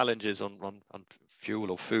social challenges on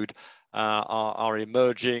fuel or food are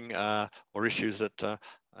emerging, or issues that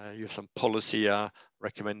you have some policy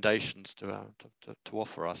recommendations to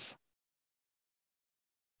offer us.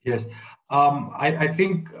 Yes, I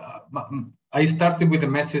think I started with a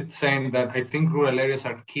message saying that I think rural areas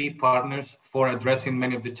are key partners for addressing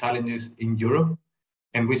many of the challenges in Europe.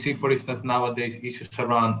 And we see, for instance, nowadays issues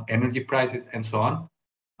around energy prices and so on.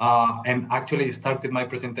 And actually I started my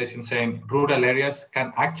presentation saying rural areas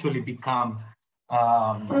can actually become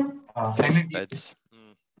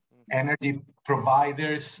energy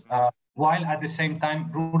providers, while at the same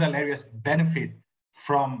time rural areas benefit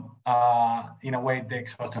from, in a way, the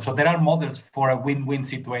exhaustion. So there are models for a win-win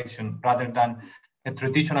situation rather than a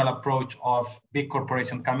traditional approach of big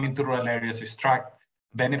corporations coming to rural areas, extract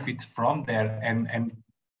benefits from there, and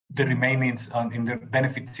the remainings in the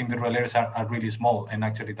benefits in the rural areas are really small, and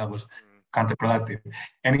actually that was counterproductive.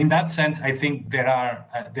 And in that sense, I think there are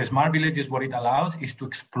the smart villages. What it allows is to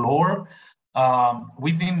explore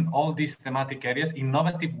within all these thematic areas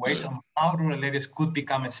innovative ways on how rural areas could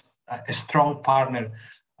become a strong partner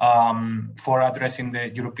for addressing the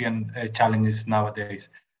European challenges nowadays.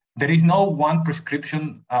 There is no one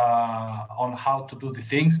prescription on how to do the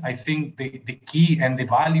things. I think the key and the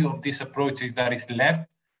value of this approach is that it's left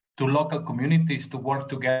to local communities to work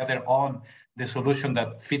together on the solution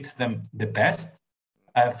that fits them the best.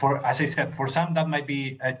 As I said, for some that might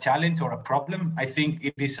be a challenge or a problem. I think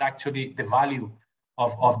it is actually the value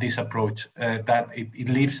of this approach, that it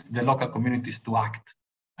leaves the local communities to act.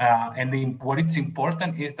 What is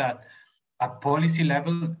important is that at policy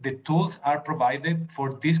level, the tools are provided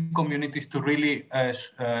for these communities to really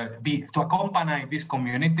to accompany these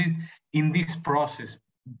communities in this process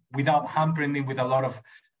without hampering them with a lot of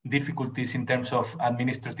difficulties in terms of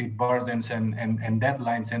administrative burdens and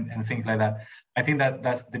deadlines and things like that. I think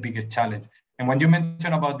that's the biggest challenge. And when you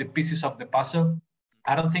mention about the pieces of the puzzle,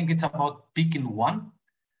 I don't think it's about picking one.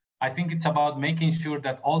 I think it's about making sure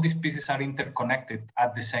that all these pieces are interconnected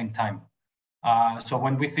at the same time. So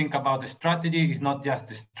when we think about the strategy, it's not just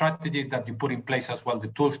the strategies that you put in place as well, the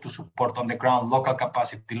tools to support on the ground, local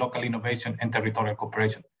capacity, local innovation, and territorial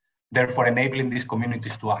cooperation, therefore enabling these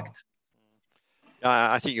communities to act.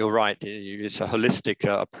 I think you're right. It's a holistic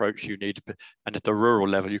approach you need, and at the rural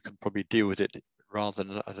level, you can probably deal with it rather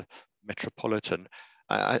than at a metropolitan.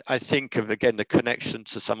 I think of, again, the connection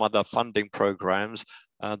to some other funding programs.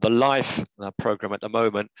 The LIFE program at the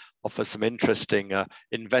moment offers some interesting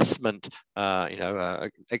investment,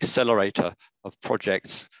 accelerator of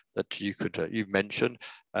projects that you mentioned.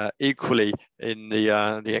 Equally, in the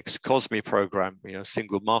ex-COSME program,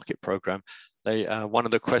 single market program, one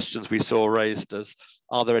of the questions we saw raised is,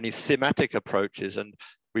 are there any thematic approaches? And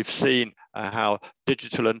we've seen how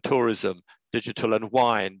digital and tourism digital and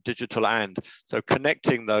wine, digital and. So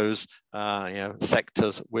connecting those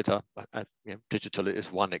sectors with digital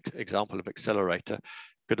is one example of accelerator.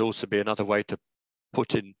 Could also be another way to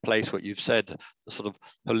put in place what you've said, sort of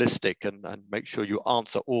holistic and make sure you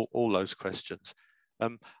answer all those questions.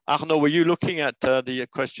 Arnaud, were you looking at the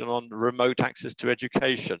question on remote access to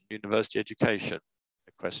education, university education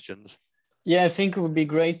questions? Yeah, I think it would be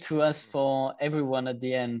great to ask for everyone at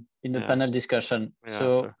the end in the panel discussion. Yeah,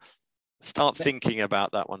 so start thinking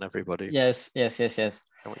about that one, everybody. Yes.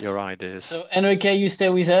 What your ideas. So Enrique, you stay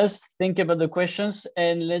with us, think about the questions,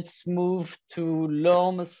 and let's move to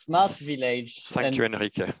Lorme Smart Village. Thank you,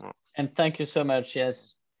 Enrique. And thank you so much,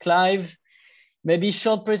 yes. Clive, maybe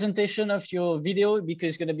short presentation of your video, because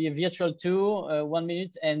it's going to be a virtual tour, 1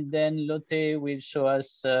 minute, and then Lotte will show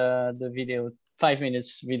us the video, 5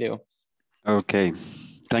 minutes video. Okay,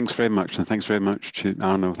 thanks very much. And thanks very much to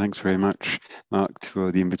Arnaud. Thanks very much, Mark,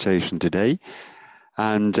 for the invitation today.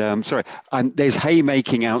 And sorry, there's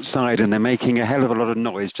haymaking outside and they're making a hell of a lot of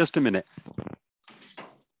noise. Just a minute.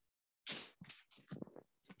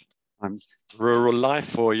 Rural life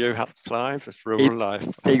for you, Clive. It's rural life.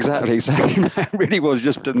 Exactly. It really was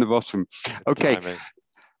just in the bottom. Okay.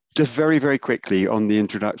 Just very, very quickly on the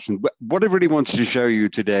introduction. What I really wanted to show you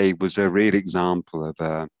today was a real example of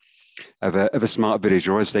a smart village,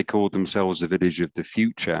 or as they call themselves, a village of the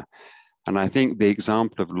future. And I think the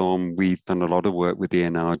example of Lorme, we've done a lot of work with the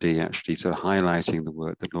NRD actually, so highlighting the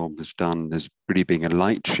work that Lorme has done as really being a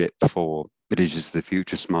lightship for villages of the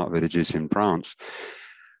future, smart villages in France.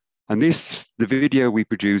 And the video we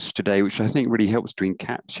produced today, which I think really helps to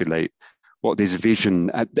encapsulate what this vision,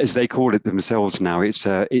 as they call it themselves now, it's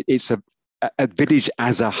a village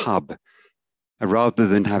as a hub. Rather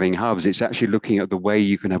than having hubs, it's actually looking at the way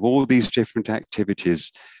you can have all these different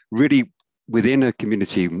activities really within a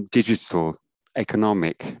community, digital,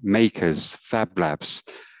 economic, makers, fab labs,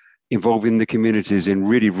 involving the communities in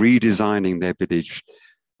really redesigning their village.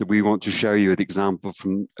 That we want to show you an example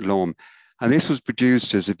from Lorme. And this was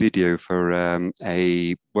produced as a video for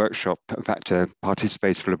a workshop, in fact, a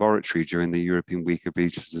participatory laboratory during the European Week of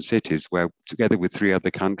Villages and Cities, where together with 3 other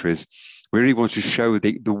countries, we really want to show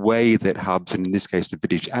the way that hubs, and in this case, the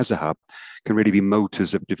village as a hub, can really be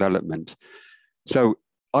motors of development. So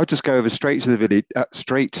I'll just go over straight to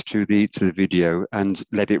the video and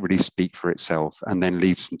let it really speak for itself, and then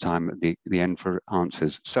leave some time at the end for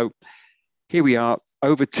answers. So here we are,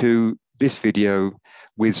 over to this video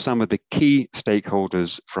with some of the key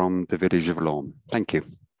stakeholders from the village of Lorme. Thank you.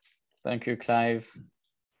 Thank you, Clive.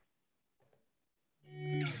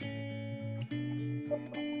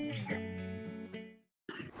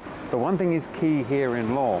 The one thing is key here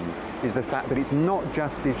in Lorme is the fact that it's not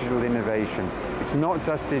just digital innovation, it's not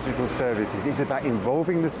just digital services, it's about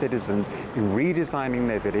involving the citizens in redesigning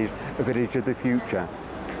their village, a village of the future.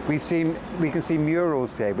 We can see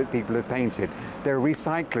murals there that people have painted. There are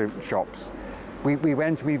recycling shops. We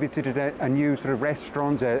visited a new sort of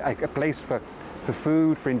restaurant, a place for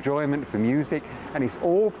food, for enjoyment, for music, and it's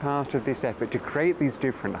all part of this effort to create these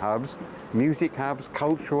different hubs, music hubs,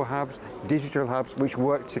 cultural hubs, digital hubs, which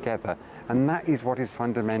work together. And that is what is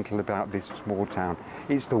fundamental about this small town.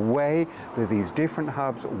 It's the way that these different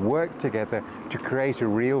hubs work together to create a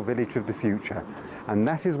real village of the future. And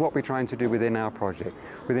that is what we're trying to do within our project,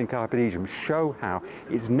 within Carpe Diem, show how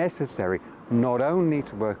it's necessary not only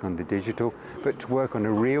to work on the digital, but to work on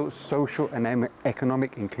a real social and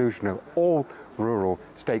economic inclusion of all rural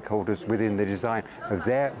stakeholders within the design of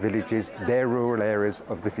their villages, their rural areas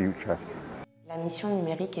of the future. La Mission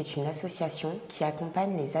Numérique est une association qui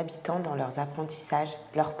accompagne les habitants dans leurs apprentissages,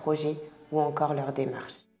 leurs projets ou encore leurs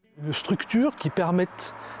démarches. Une structure qui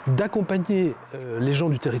permette d'accompagner les gens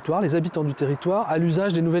du territoire, les habitants du territoire, à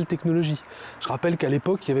l'usage des nouvelles technologies. Je rappelle qu'à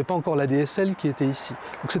l'époque, il n'y avait pas encore la DSL qui était ici.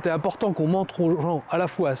 Donc c'était important qu'on montre aux gens à la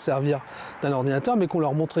fois à se servir d'un ordinateur, mais qu'on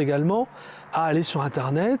leur montre également à aller sur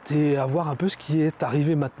Internet et à voir un peu ce qui est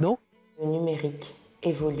arrivé maintenant. Le numérique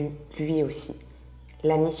évolue lui aussi.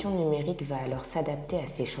 La mission numérique va alors s'adapter à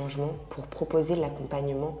ces changements pour proposer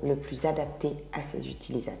l'accompagnement le plus adapté à ses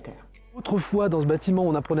utilisateurs. Autrefois, dans ce bâtiment,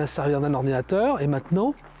 on apprenait à se servir d'un ordinateur et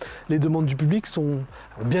maintenant, les demandes du public ont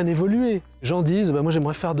bien évolué. Les gens disent moi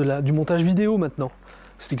j'aimerais faire du montage vidéo maintenant.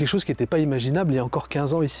 C'était quelque chose qui n'était pas imaginable il y a encore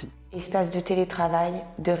 15 ans ici. Espace de télétravail,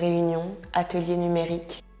 de réunion, atelier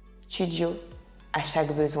numérique, studio, à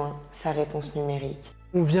chaque besoin, sa réponse numérique.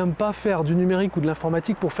 On ne vient pas faire du numérique ou de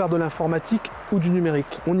l'informatique pour faire de l'informatique ou du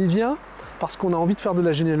numérique. On y vient parce qu'on a envie de faire de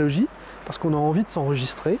la généalogie, parce qu'on a envie de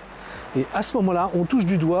s'enregistrer. Et à ce moment-là, on touche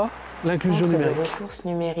du doigt l'inclusion numérique. Centre de ressources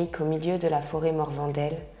numériques au milieu de la forêt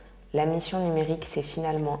Morvandel, la mission numérique s'est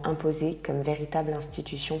finalement imposée comme véritable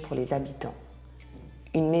institution pour les habitants.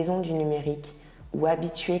 Une maison du numérique où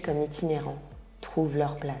habitués comme itinérants trouvent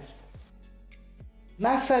leur place.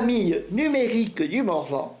 Ma famille numérique du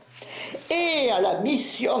Morvan et à la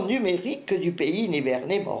mission numérique du pays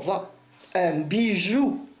Nivernais-Morvan. Un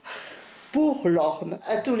bijou pour l'Orme.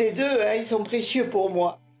 À tous les deux, hein, ils sont précieux pour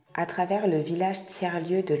moi. À travers le village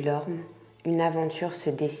tiers-lieu de l'Orme, une aventure se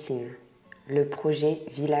dessine, le projet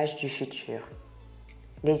Village du futur.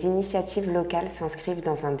 Les initiatives locales s'inscrivent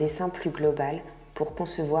dans un dessin plus global pour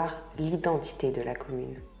concevoir l'identité de la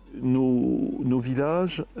commune. Nos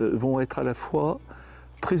villages vont être à la fois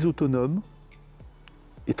très autonomes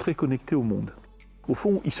et très connectés au monde. Au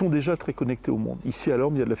fond, ils sont déjà très connectés au monde. Ici à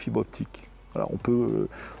l'Orme, il y a de la fibre optique. Voilà,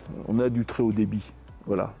 on a du très haut débit.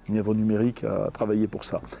 Voilà, Nièvre Numérique a travaillé pour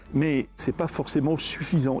ça. Mais ce n'est pas forcément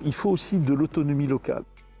suffisant. Il faut aussi de l'autonomie locale.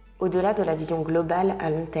 Au-delà de la vision globale à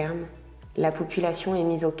long terme, la population est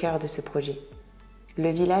mise au cœur de ce projet. Le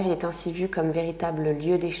village est ainsi vu comme véritable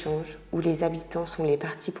lieu d'échange où les habitants sont les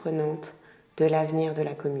parties prenantes de l'avenir de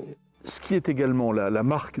la commune. Ce qui est également la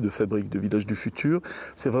marque de fabrique de Village du Futur,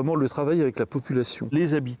 c'est vraiment le travail avec la population.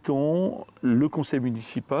 Les habitants, le conseil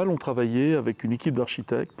municipal ont travaillé avec une équipe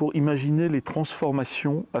d'architectes pour imaginer les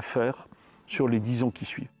transformations à faire sur les 10 ans qui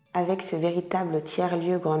suivent. Avec ce véritable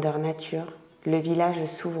tiers-lieu grandeur nature, le village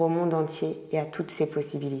s'ouvre au monde entier et à toutes ses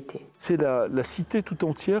possibilités. C'est la cité tout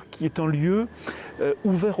entière qui est un lieu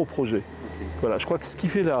ouvert au projet. Voilà, je crois que ce qui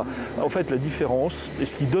fait la différence et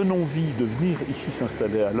ce qui donne envie de venir ici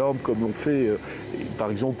s'installer à l'Orme, comme l'ont fait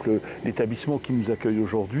par exemple l'établissement qui nous accueille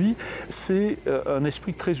aujourd'hui, c'est un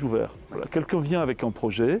esprit très ouvert. Voilà, quelqu'un vient avec un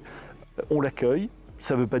projet, on l'accueille,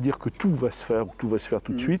 ça ne veut pas dire que tout va se faire ou tout va se faire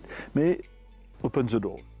tout de suite, mais open the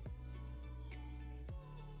door.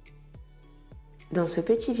 Dans ce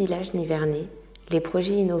petit village nivernais, les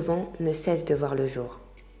projets innovants ne cessent de voir le jour.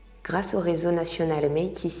 Grâce au réseau national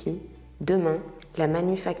Make Ici, demain, la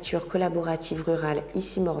manufacture collaborative rurale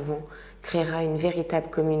Ici Morvan créera une véritable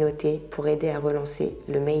communauté pour aider à relancer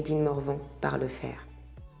le Made in Morvan par le fer.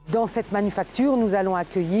 Dans cette manufacture, nous allons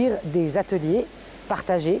accueillir des ateliers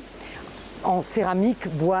partagés en céramique,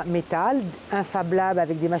 bois, métal, un Fab Lab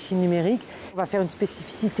avec des machines numériques. On va faire une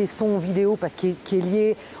spécificité son, vidéo, parce qui est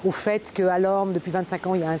liée au fait qu'à l'Orme, depuis 25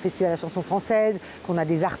 ans, il y a un festival de la chanson française, qu'on a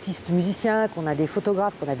des artistes musiciens, qu'on a des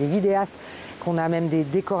photographes, qu'on a des vidéastes, qu'on a même des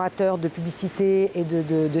décorateurs de publicité et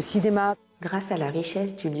de cinéma. Grâce à la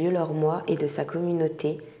richesse du lieu lormois et de sa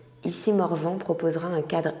communauté, Ici Morvan proposera un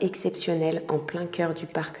cadre exceptionnel en plein cœur du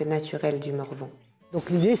parc naturel du Morvan. Donc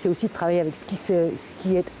l'idée, c'est aussi de travailler avec ce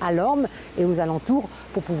qui est à l'Orme et aux alentours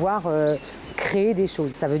pour pouvoir créer des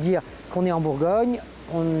choses. Ça veut dire qu'on est en Bourgogne,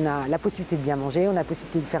 on a la possibilité de bien manger, on a la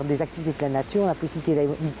possibilité de faire des activités de la nature, on a la possibilité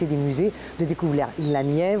d'aller visiter des musées, de découvrir la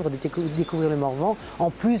Nièvre, de découvrir le Morvan, en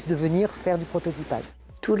plus de venir faire du prototypage.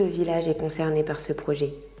 Tout le village est concerné par ce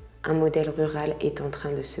projet. Un modèle rural est en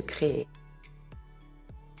train de se créer.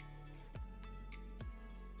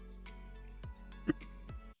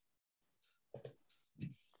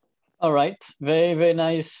 All right, very, very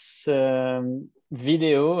nice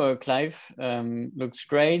video, Clive. Looks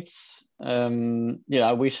great. Yeah,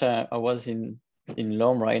 I wish I was in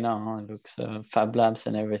Lorme right now. Huh? It looks Fab Labs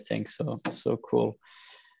and everything, so cool.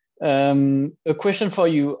 A question for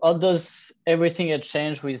you: how does everything have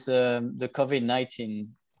changed with the COVID-19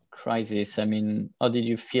 crisis? I mean, how did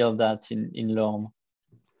you feel that in Lorme?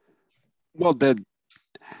 Well,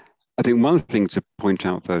 I think one thing to point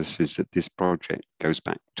out first is that this project goes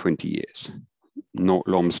back 20 years.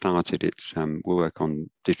 LORM started its work on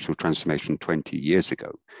digital transformation 20 years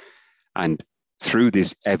ago. And through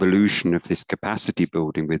this evolution of this capacity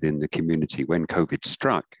building within the community, when COVID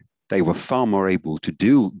struck, they were far more able to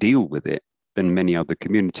deal with it than many other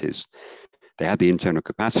communities. They had the internal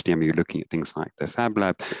capacity. I mean, you're looking at things like the Fab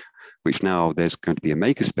Lab, which now there's going to be a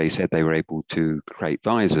makerspace there. They were able to create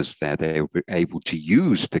visors there. They were able to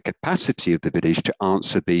use the capacity of the village to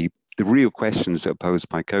answer the real questions that are posed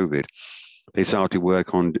by COVID. They started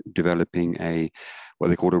work on developing what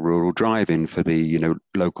they call a rural drive-in for the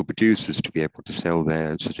local producers to be able to sell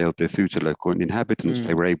their food to local inhabitants.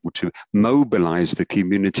 They were able to mobilize the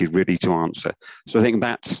community really to answer. So I think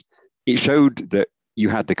it showed that you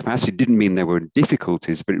had the capacity. It didn't mean there were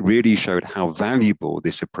difficulties, but it really showed how valuable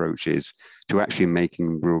this approach is to actually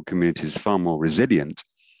making rural communities far more resilient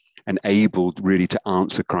and able really to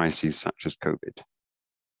answer crises such as COVID.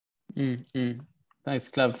 Thanks,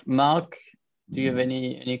 Clive. Mark, do you have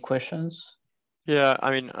any questions? Yeah,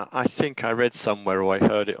 I mean, I think I read somewhere or I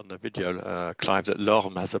heard it on the video, Clive, that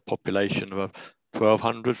Lorme has a population of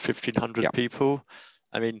 1,200, 1,500 people.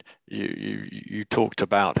 I mean, you talked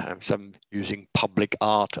about some using public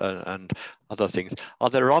art and other things. Are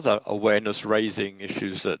there other awareness raising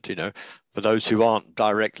issues that, you know, for those who aren't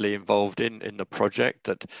directly involved in the project,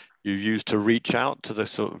 that you use to reach out to the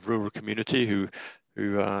sort of rural community who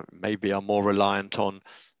maybe are more reliant on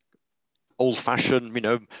old-fashioned, you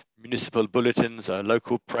know, municipal bulletins,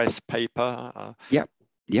 local press, paper?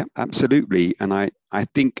 Yeah, absolutely. And I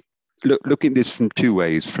think look at this from two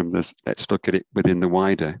ways. From this, let's look at it within the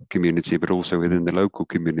wider community, but also within the local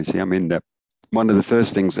community. I mean, one of the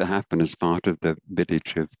first things that happened as part of the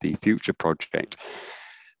Village of the Future project,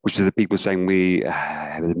 which is the people saying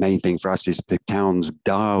the main thing for us is the town's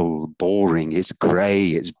dull, boring, it's grey,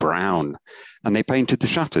 it's brown, and they painted the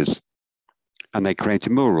shutters. And they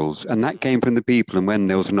created murals, and that came from the people. And when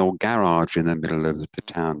there was an old garage in the middle of the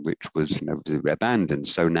town, which was, you know, abandoned,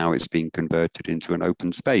 so now it's being converted into an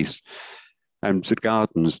open space and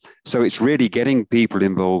gardens. So it's really getting people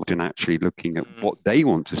involved in actually looking at what they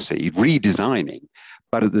want to see, redesigning,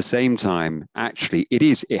 but at the same time, actually,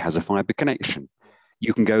 it has a fibre connection.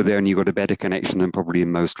 You can go there and you've got a better connection than probably in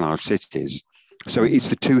most large cities. So it's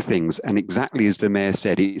the two things, and exactly as the mayor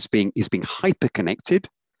said, it's being hyper connected,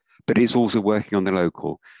 but it's also working on the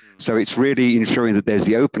local. So it's really ensuring that there's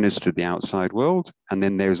the openness to the outside world, and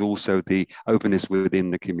then there's also the openness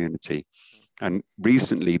within the community. And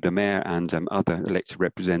recently, the mayor and other elected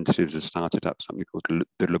representatives have started up something called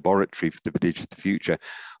the Laboratory for the Village of the Future,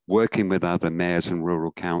 working with other mayors and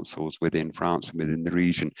rural councils within France and within the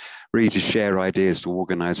region, really to share ideas, to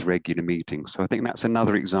organize regular meetings. So I think that's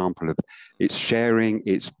another example of it's sharing,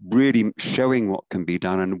 it's really showing what can be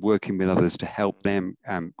done and working with others to help them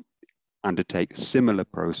undertake similar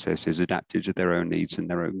processes adapted to their own needs and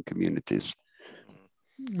their own communities.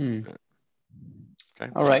 Okay,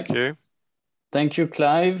 all right. Thank you. Thank you,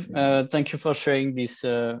 Clive. Thank you for sharing these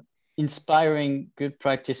inspiring good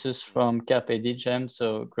practices from Carpe Diem.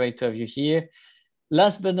 So great to have you here.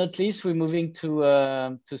 Last but not least, we're moving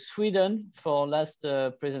to Sweden for last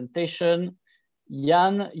presentation.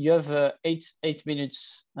 Jan, you have eight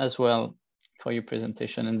minutes as well for your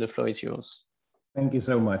presentation, and the floor is yours. Thank you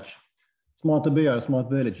so much. Smart to Be Our Smart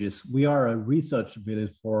Villages. We are a research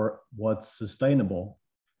village for what's sustainable,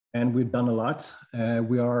 and we've done a lot.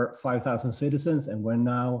 We are 5,000 citizens, and we're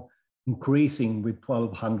now increasing with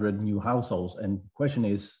 1,200 new households. And the question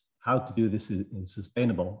is how to do this is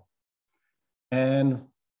sustainable. And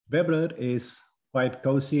Veberöd is quite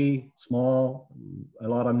cozy, small, a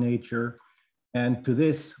lot of nature. And to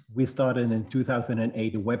this, we started in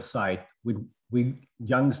 2008 a website with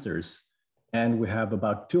youngsters. And we have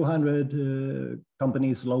about 200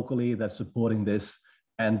 companies locally that's supporting this.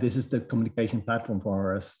 And this is the communication platform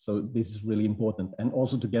for us. So this is really important. And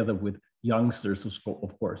also together with youngsters,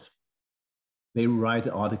 of course. They write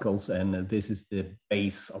articles, and this is the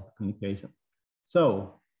base of communication.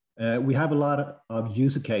 So we have a lot of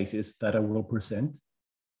user cases that I will present.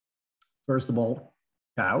 First of all,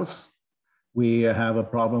 cows. We have a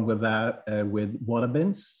problem with that with water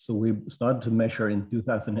bins. So we started to measure in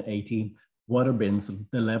 2018 water bins,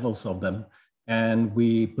 the levels of them. And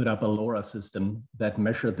we put up a LoRa system that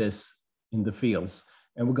measured this in the fields.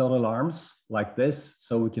 And we got alarms like this,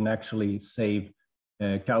 so we can actually save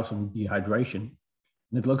cows from dehydration.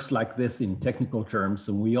 And it looks like this in technical terms.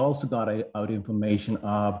 And we also got out information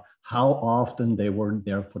of how often they were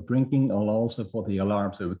there for drinking, and also for the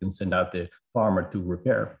alarm, so we can send out the farmer to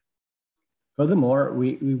repair. Furthermore,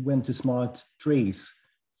 we went to smart trees.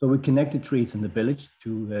 So we connected trees in the village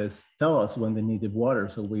to tell us when they needed water.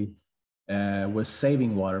 So we were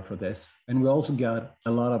saving water for this. And we also got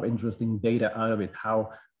a lot of interesting data out of it,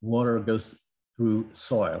 how water goes through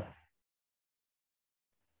soil.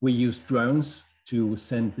 We used drones to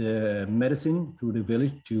send medicine through the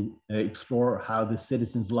village to explore how the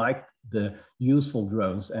citizens liked the useful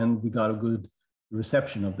drones. And we got a good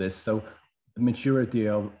reception of this. So the maturity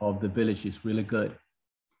of the village is really good.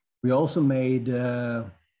 We also made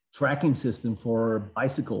a tracking system for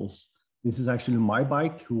bicycles. This is actually my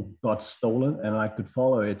bike who got stolen, and I could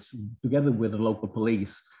follow it together with the local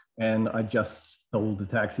police. And I just told the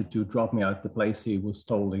taxi to drop me at the place he was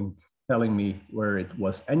telling me where it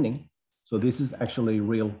was ending. So this is actually a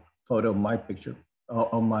real photo of my picture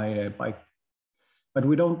on my bike. But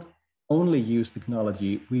we don't only use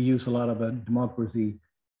technology. We use a lot of democracy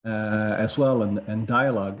as well, and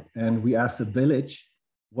dialogue. And we asked the village,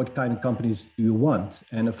 what kind of companies do you want?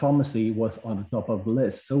 And a pharmacy was on the top of the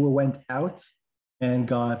list. So we went out and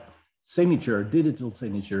got digital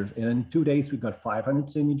signatures. And in 2 days, we got 500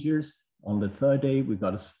 signatures. On the third day, we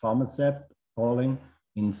got a pharmacist calling.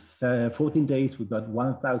 In 14 days, we got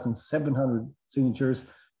 1,700 signatures.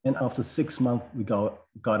 And after 6 months, we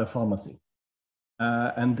got a pharmacy.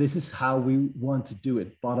 And this is how we want to do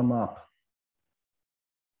it, bottom up.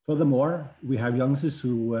 Furthermore, we have youngsters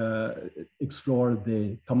who explore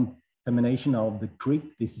the contamination of the creek.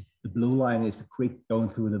 This is the blue line is the creek going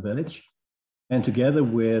through the village. And together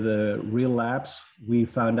with real labs, we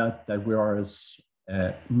found out that we are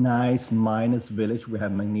a nice minus village. We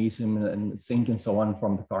have magnesium and zinc and so on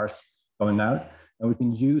from the cars going out. And we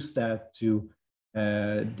can use that to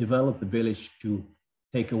develop the village to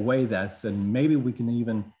take away that. And maybe we can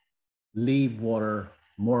even leave water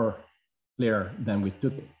more clear than we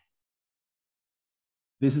took it.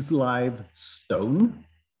 This is live stone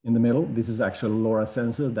in the middle. This is actually a LoRa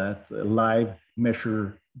sensor that live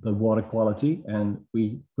measure the water quality, and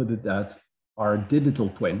we put it at our digital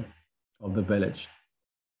twin of the village.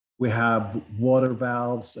 We have water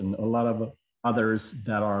valves and a lot of others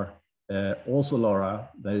that are also LoRa,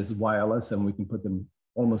 that is wireless, and we can put them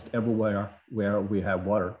almost everywhere where we have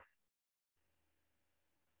water.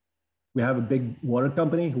 We have a big water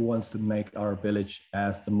company who wants to make our village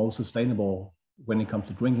as the most sustainable when it comes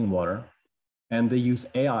to drinking water. And they use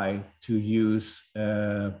AI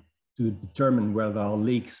to determine where there are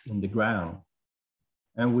leaks in the ground.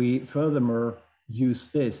 And we furthermore use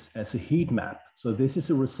this as a heat map. So this is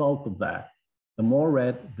a result of that. The more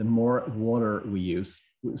red, the more water we use.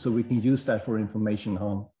 So we can use that for information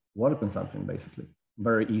on water consumption, basically.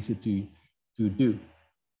 Very easy to do.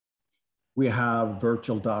 We have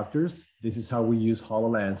virtual doctors. This is how we use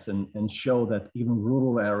HoloLens and show that even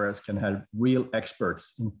rural areas can have real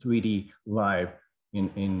experts in 3D live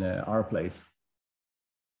in our place.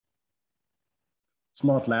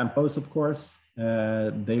 Smart lampposts, of course,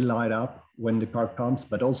 they light up when the car comes,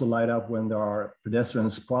 but also light up when there are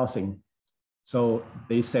pedestrians crossing. So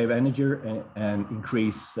they save energy and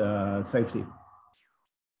increase safety.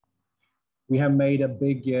 We have made a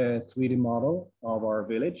big 3D model of our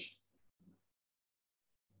village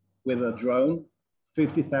with a drone,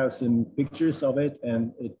 50,000 pictures of it.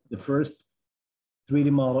 And the first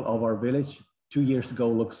 3D model of our village 2 years ago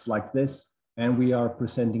looks like this. And we are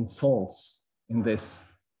presenting faults in this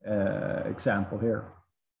example here.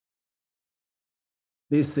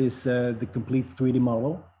 This is the complete 3D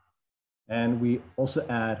model. And we also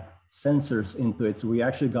add sensors into it. So we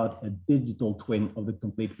actually got a digital twin of the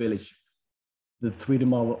complete village. The 3D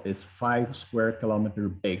model is 5 square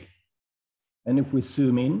kilometers big. And if we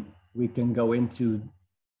zoom in, we can go into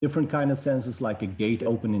different kind of sensors like a gate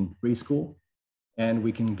open in preschool, and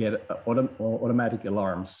we can get automatic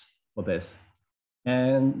alarms for this.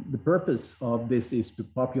 And the purpose of this is to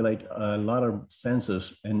populate a lot of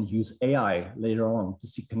sensors and use AI later on to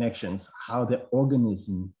see connections, how the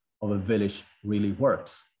organism of a village really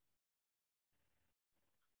works.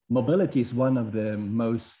 Mobility is one of the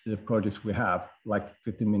most projects we have, like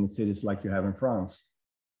 15-minute cities like you have in France.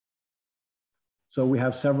 So we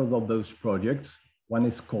have several of those projects. One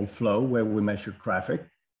is called Flow, where we measure traffic.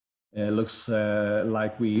 It looks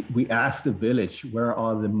like we asked the village, where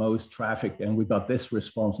are the most traffic? And we got this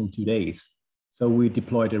response in 2 days. So we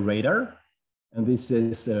deployed a radar. And this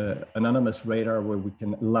is an anonymous radar where we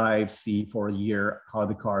can live see for a year how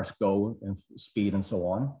the cars go and speed and so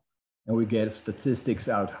on. And we get statistics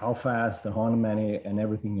out, how fast, how many, and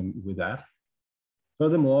everything with that.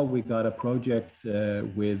 Furthermore, we got a project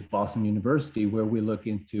with Boston University where we look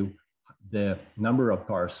into the number of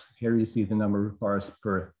cars. Here you see the number of cars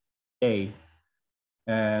per day.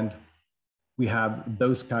 And we have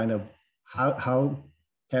those kind of, how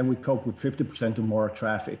can we cope with 50% or more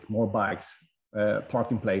traffic, more bikes,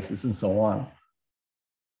 parking places, and so on.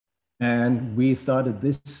 And we started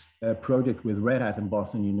this project with Red Hat and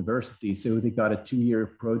Boston University. So they got a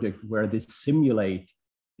 2-year project where they simulate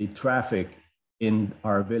the traffic in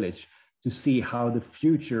our village to see how the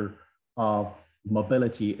future of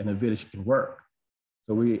mobility in a village can work.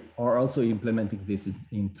 So we are also implementing this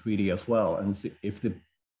in 3D as well. And if the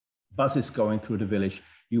bus is going through the village,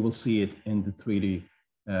 you will see it in the 3D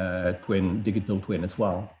twin, digital twin as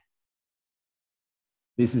well.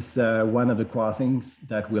 This is one of the crossings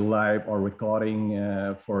that we live are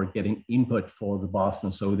recording for getting input for the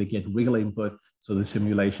Boston. So they get real input, so the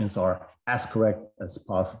simulations are as correct as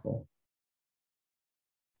possible.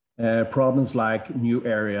 Problems like new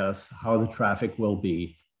areas, how the traffic will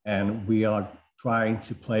be, and we are trying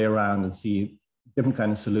to play around and see different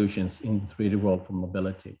kinds of solutions in the 3D world for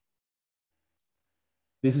mobility.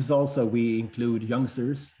 This is also, we include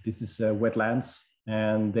youngsters. This is wetlands,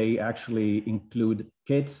 and they actually include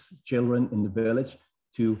kids, children in the village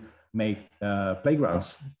to make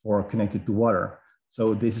playgrounds for connected to water.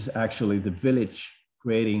 So this is actually the village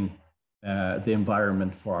creating the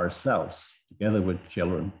environment for ourselves together with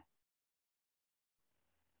children.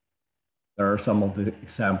 There are some of the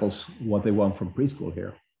examples what they want from preschool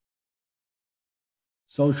here.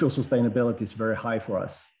 Social sustainability is very high for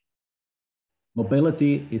us.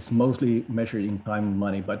 Mobility is mostly measured in time and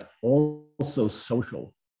money, but also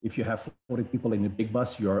social. If you have 40 people in a big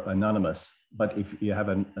bus, you're anonymous. But if you have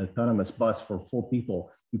an autonomous bus for 4 people,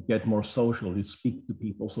 you get more social, you speak to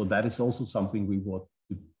people. So that is also something we want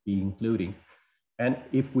to be including. And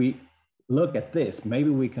if we look at this, maybe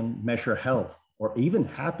we can measure health or even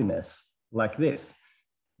happiness like this,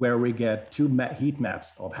 where we get 2 heat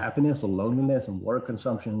maps of happiness or loneliness and water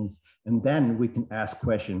consumptions. And then we can ask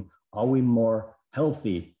question, are we more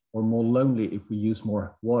healthy or more lonely if we use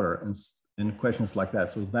more water and questions like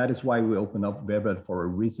that. So that is why we open up WebEd for a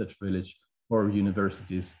research village for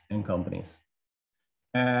universities and companies.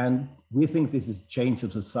 And we think this is change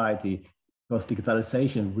of society because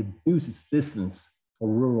digitalization reduces distance for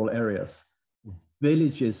rural areas.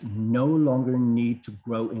 Villages no longer need to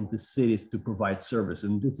grow into cities to provide service.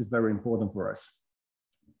 And this is very important for us.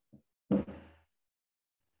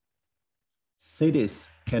 Cities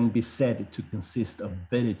can be said to consist of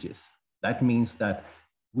villages. That means that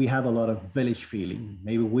we have a lot of village feeling.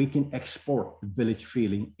 Maybe we can export the village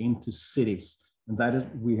feeling into cities. And that is,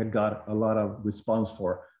 we had got a lot of response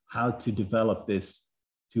for how to develop this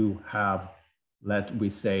to have, let we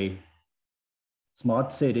say,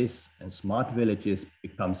 smart cities and smart villages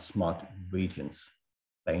become smart regions.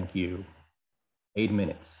 Thank you. 8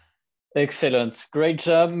 minutes. Excellent. Great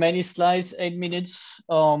job. Many slides, 8 minutes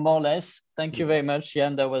or more or less. Thank you very much,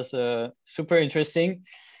 Jan. That was super interesting.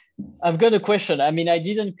 I've got a question. I mean, I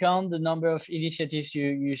didn't count the number of initiatives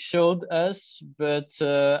you showed us, but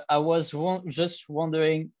I was just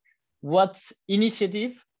wondering what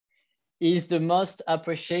initiative is the most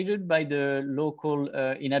appreciated by the local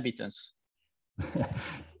inhabitants?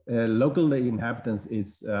 Local inhabitants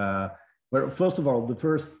is, well, first of all, the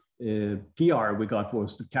first PR we got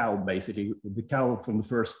was the cow, basically. The cow from the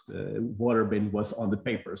first water bin was on the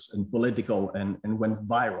papers and political and went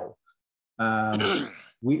viral.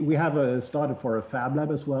 We have started for a Fab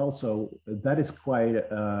Lab as well, so that is quite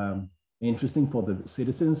interesting for the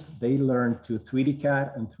citizens. They learn to 3D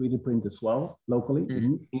CAD and 3D print as well, locally,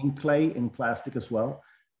 in clay, in plastic as well.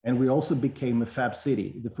 And we also became a Fab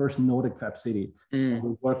City, the first Nordic Fab City.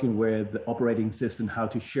 We're working with the operating system, how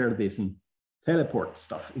to share this and teleport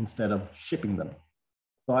stuff instead of shipping them.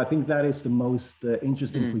 So I think that is the most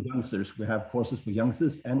interesting for youngsters. We have courses for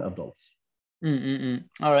youngsters and adults.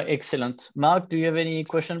 All right, excellent. Mark, do you have any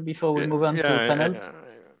question before we move on to the panel?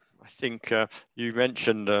 I think you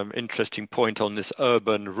mentioned an interesting point on this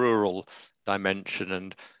urban-rural dimension,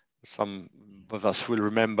 and some of us will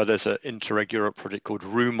remember there's an Interreg Europe project called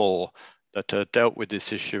Rumor that dealt with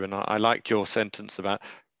this issue, and I liked your sentence about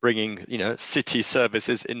bringing, you know, city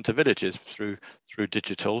services into villages through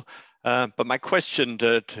digital. But my question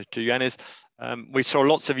to Jan is, we saw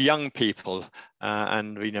lots of young people,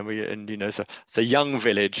 and it's a young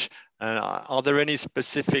village. Are there any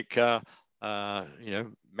specific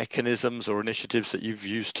mechanisms or initiatives that you've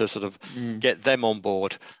used to sort of get them on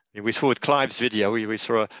board? We saw with Clive's video, we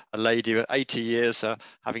saw a lady at 80 years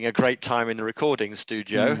having a great time in the recording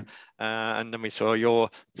studio. And then we saw your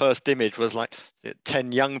first image was like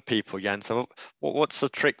 10 young people, Jan. So what's the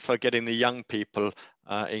trick for getting the young people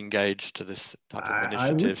engaged to this type of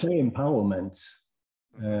initiative? I would say empowerment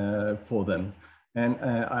for them. And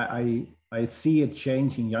I see a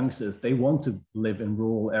change in youngsters. They want to live in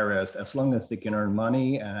rural areas as long as they can earn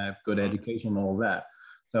money and have good education and all that.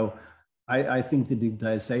 So I think the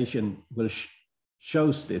digitization will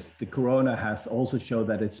shows this. The Corona has also shown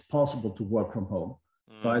that it's possible to work from home.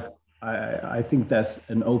 So I think that's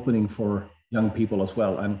an opening for young people as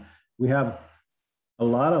well. And we have a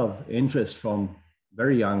lot of interest from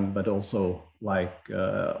very young, but also like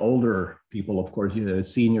older people, of course,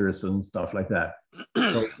 seniors and stuff like that.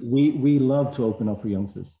 So we love to open up for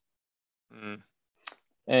youngsters.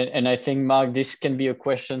 And I think, Mark, this can be a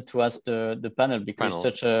question to ask the panel, because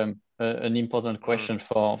it's such an important question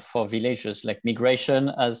for villages, like migration,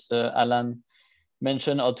 as Alan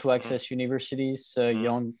mentioned, or to access universities,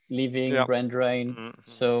 young living, brain drain.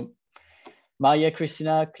 So Maria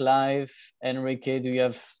Cristina, Clive, Enrique, do you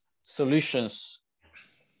have solutions?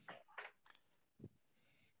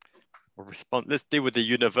 Let's deal with the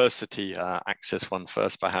university access one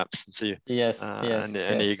first, perhaps, and see.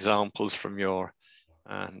 Any examples from your,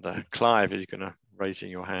 and Clive, is going to raising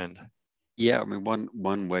your hand. Yeah, I mean,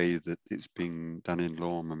 one way that it's being done in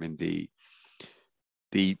Lorm, I mean,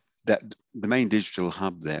 that the main digital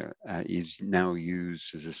hub there is now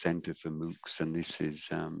used as a center for MOOCs, and this is,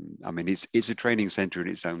 I mean, it's a training center in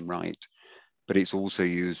its own right, but it's also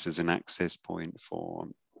used as an access point for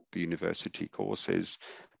university courses.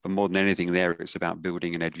 But more than anything there, it's about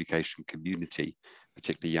building an education community,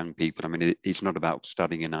 particularly young people. I mean, it's not about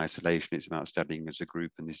studying in isolation, it's about studying as a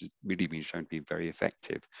group, and this has really been shown to be very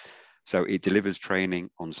effective. So it delivers training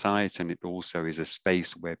on site, and it also is a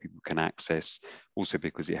space where people can access, also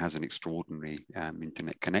because it has an extraordinary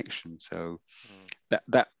internet connection. So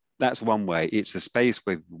that's one way. It's a space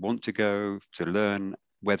where we want to go to learn,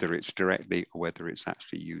 whether it's directly or whether it's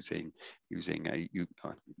actually using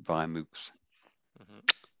via MOOCs.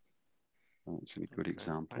 That's a good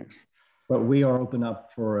example. But we are open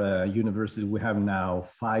up for university. We have now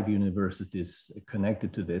 5 universities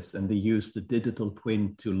connected to this, and they use the digital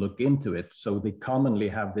twin to look into it. So they commonly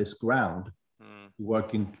have this ground,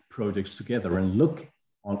 working projects together and look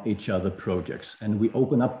on each other projects. And we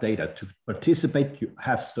open up data. To participate, you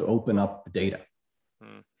have to open up the data.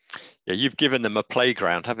 Yeah, you've given them a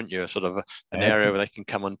playground, haven't you? A sort of an area where they can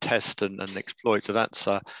come and test and exploit. So that's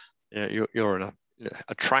you're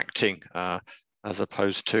attracting. As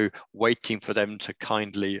opposed to waiting for them to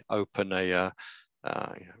kindly open a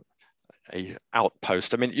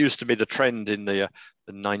outpost. I mean, it used to be the trend in the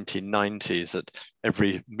 1990s that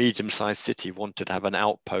every medium-sized city wanted to have an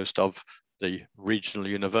outpost of the regional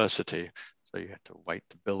university. So you had to wait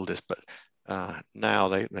to build this. But now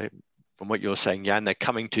they, from what you're saying, Jan, they're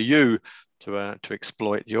coming to you to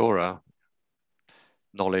exploit your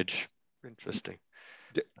knowledge. Interesting.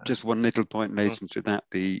 Just one little point, Nathan, to that.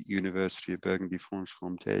 The University of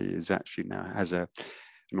Burgundy-Franche-Comté is actually now has an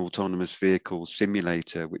autonomous vehicle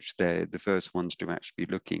simulator, which they're the first ones to actually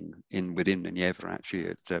be looking within the Nièvre actually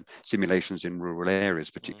at simulations in rural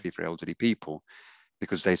areas, particularly for elderly people,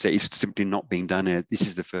 because they say it's simply not being done here. This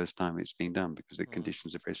is the first time it's being done because the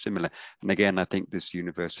conditions are very similar. And again, I think this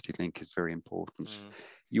university link is very important.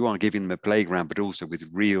 You are giving them a playground, but also with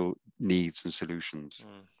real needs and solutions.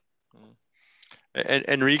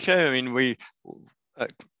 Enrique, I mean, we, the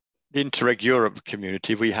Interreg Europe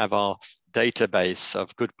community, we have our database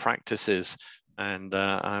of good practices, and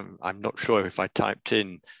I'm not sure if I typed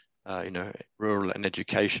in, rural and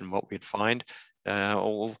education, what we'd find,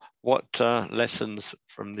 or what lessons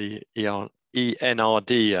from the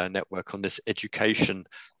ENRD network on this education,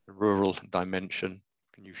 rural dimension,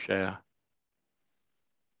 can you share?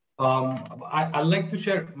 I'd like to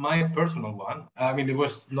share my personal one. I mean, it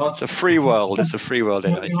was not... It's a free world. It's a free world.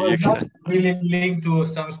 It was not really linked to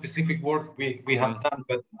some specific work we have done,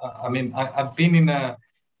 but I mean, I've been in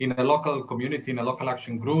a local community, in a local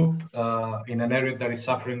action group, in an area that is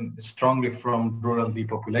suffering strongly from rural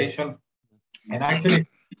depopulation. And actually,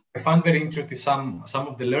 I found very interesting some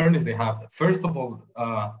of the learnings they have. First of all,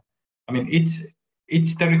 I mean,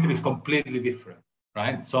 each territory is completely different.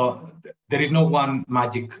 Right, so there is no one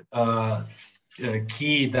magic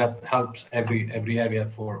key that helps every area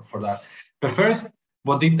for that. But first,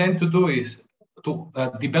 what they tend to do is to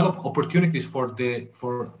develop opportunities for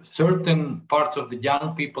certain parts of the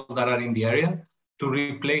young people that are in the area to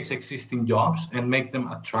replace existing jobs and make them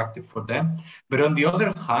attractive for them. But on the other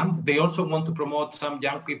hand, they also want to promote some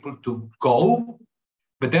young people to go.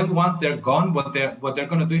 But then once they're gone, what they're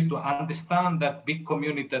going to do is to understand that big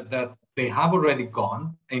community that they have already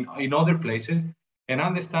gone in other places and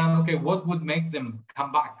understand, okay, what would make them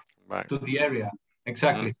come back to the area?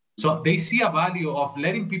 Exactly. So they see a value of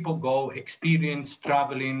letting people go, experience,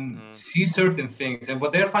 traveling, see certain things. And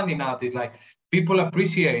what they're finding out is like young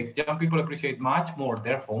people appreciate much more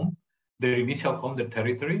their home, their initial home, their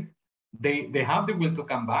territory. They have the will to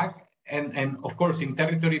come back. And of course, in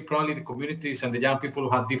territory, probably the communities and the young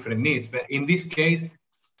people have different needs. But in this case,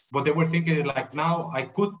 what they were thinking is like, now I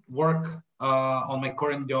could work on my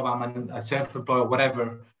current job, I'm a self-employed,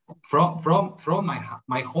 whatever, from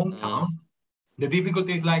my hometown. The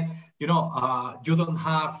difficulty is like, you don't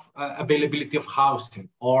have availability of housing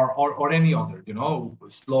or any other,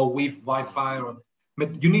 slow Wi-Fi.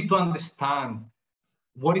 But you need to understand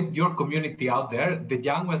what is your community out there, the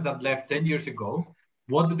young ones that left 10 years ago.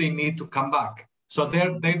 What do they need to come back? So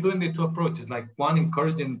they're doing the two approaches, like one,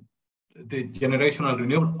 encouraging the generational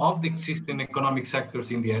renewal of the existing economic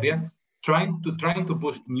sectors in the area, trying to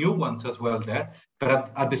boost new ones as well there,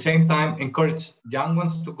 but at the same time encourage young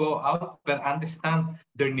ones to go out, but understand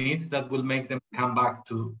their needs that will make them come back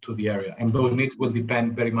to the area. And those needs will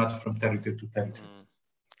depend very much from territory to territory.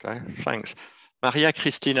 Okay, thanks. Maria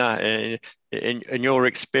Cristina, in your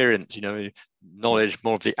experience, knowledge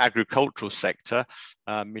more of the agricultural sector,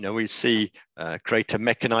 we see greater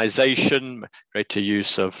mechanization, greater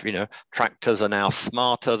use of, tractors are now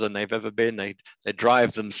smarter than they've ever been. They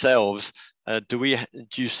drive themselves. Do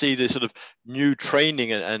you see this sort of new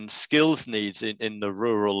training and skills needs in the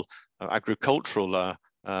rural agricultural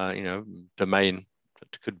domain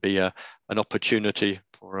that could be an opportunity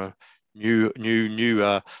for new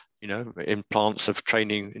implants of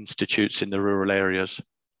training institutes in the rural areas?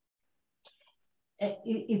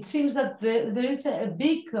 It seems that there is a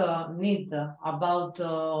big need about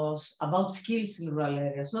skills in rural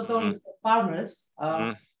areas, not only for farmers,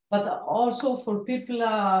 but also for people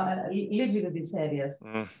living in these areas.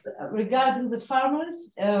 Regarding the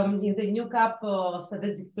farmers, in the new CAP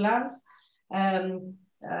strategic plans,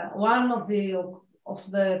 one of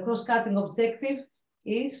the cross-cutting objective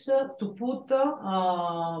is to put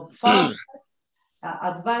farmers,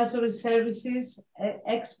 advisory services,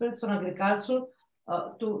 experts on agriculture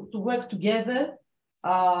to work together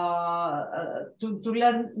to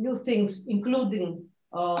learn new things, including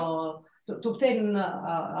to obtain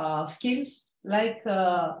skills like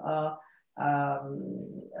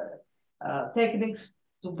techniques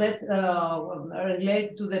to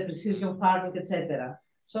relate to the precision farming, etc.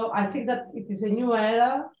 So I think that it is a new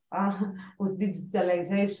era with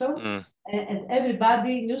digitalization, and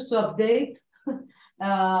everybody needs to update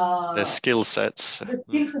their skill sets, the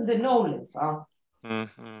skills and the knowledge.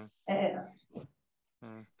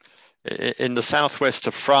 In the southwest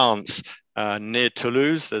of France, near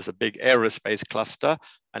Toulouse, there's a big aerospace cluster,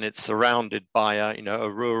 and it's surrounded by a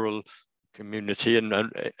rural community and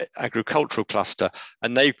an agricultural cluster,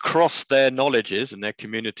 and they cross their knowledges and their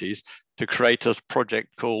communities to create a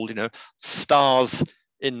project called Stars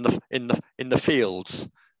in the Fields,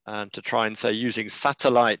 and to try and say, using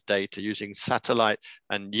satellite data,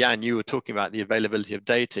 and Jan, you were talking about the availability of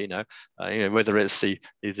data, whether it's the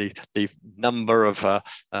number of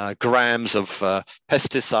grams of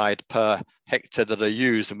pesticide per hectare that are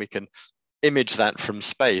used, and we can image that from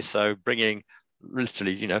space. So bringing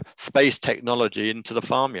literally, space technology into the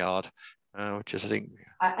farmyard, which is,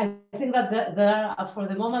 I think that there are, for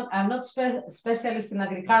the moment, I'm not specialist in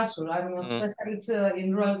agriculture. I'm a specialist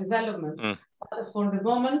in rural development. But for the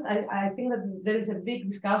moment, I think that there is a big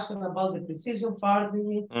discussion about the precision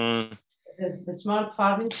farming, the smart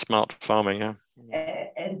farming. Smart farming, yeah.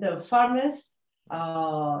 And the farmers,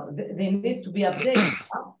 they need to be updated.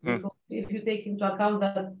 Because if you take into account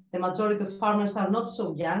that the majority of farmers are not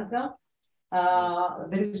so young,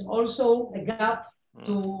 there is also a gap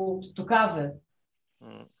to cover.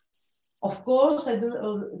 Of course,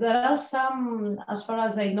 there are some, as far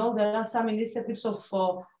as I know, there are some initiatives of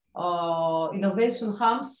innovation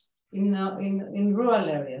hubs in rural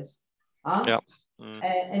areas.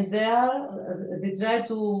 And they try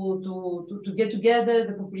to get together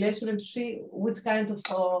the population and see which kind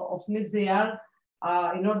of needs they are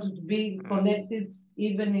in order to be connected,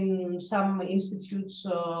 even in some institutes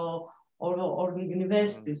or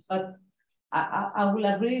universities. But I will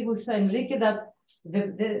agree with Enrique that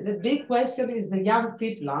the big question is the young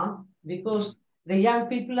people, because the young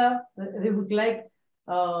people, they would like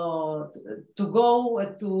to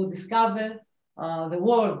go to discover the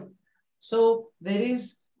world. So there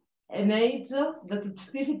is an age that it's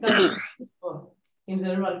difficult in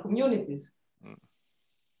the rural communities.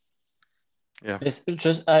 Yeah.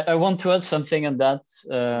 I want to add something on that.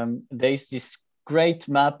 There is this great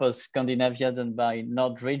map of Scandinavia done by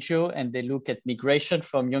Nordregio, and they look at migration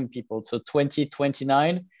from young people. So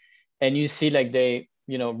 2029, and you see like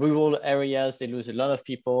rural areas, they lose a lot of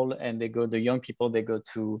people, and the young people, they go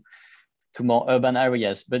to more urban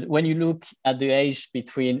areas. But when you look at the age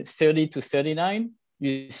between 30 to 39,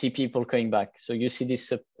 you see people coming back. So you see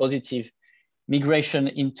this positive migration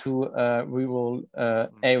into rural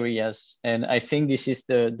areas. And I think this is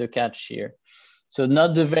the catch here. So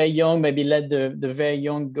not the very young, maybe let the very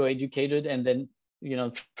young go educated, and then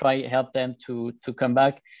try help them to come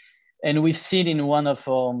back. And we've seen in one of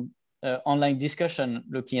our online discussion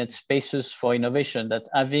looking at spaces for innovation that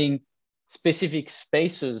having specific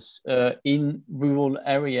spaces in rural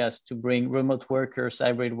areas to bring remote workers,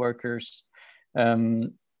 hybrid workers,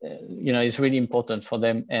 is really important for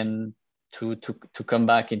them, and to come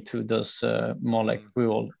back into those more like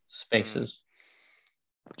rural spaces.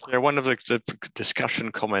 Yeah, one of the discussion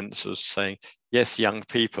comments was saying, yes, young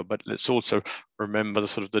people, but let's also remember the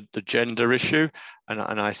sort of the gender issue, and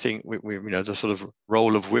I think we the sort of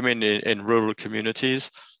role of women in rural communities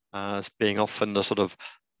as being often the sort of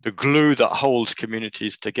the glue that holds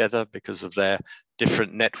communities together because of their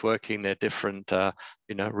different networking, their different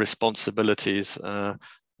responsibilities.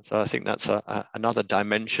 So I think that's another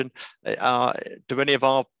dimension. Do any of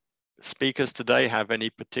our speakers today have any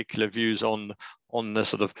particular views on the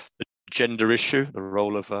sort of the gender issue, the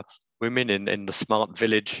role of women in the smart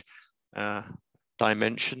village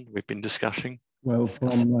dimension we've been discussing? Well,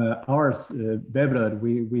 from ours, Bevrad,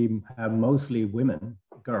 we have mostly women,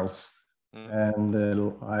 girls,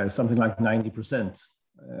 and something like 90%.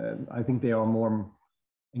 I think they are more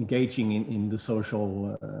engaging in the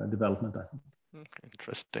social development, I think.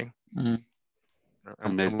 Interesting.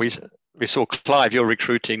 And we saw, Clive, you're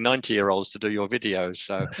recruiting 90-year-olds to do your videos,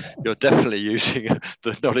 so you're definitely using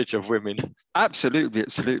the knowledge of women. Absolutely,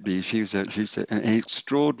 absolutely. She's an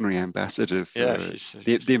extraordinary ambassador for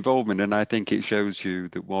the involvement, and I think it shows you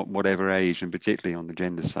that whatever age, and particularly on the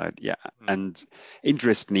gender side, And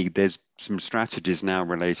interestingly, there's some strategies now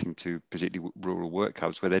relating to particularly rural work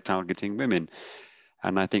hubs where they're targeting women.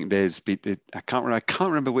 And I think I can't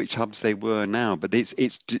remember which hubs they were now, but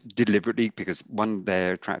it's deliberately, because one,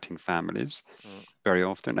 they're attracting families very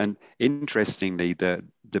often. And interestingly, the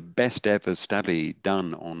best ever study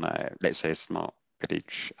done on, let's say, a smart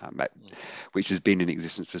village, which has been in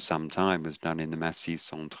existence for some time, was done in the Massif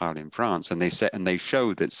Central in France. And they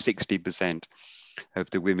showed that 60% of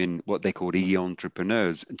the women, what they called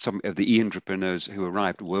e-entrepreneurs, and some of the e-entrepreneurs who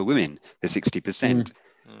arrived were women, the 60%.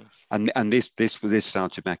 And this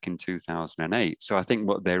started back in 2008. So I think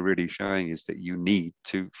what they're really showing is that you need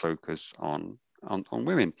to focus on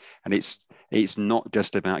women, and it's not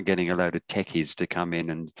just about getting a load of techies to come in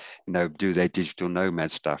and do their digital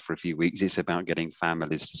nomad stuff for a few weeks. It's about getting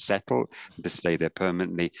families to settle, to stay there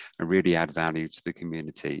permanently, and really add value to the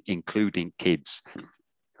community, including kids.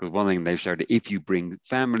 Because one thing they've showed, if you bring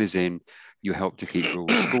families in, you help to keep rural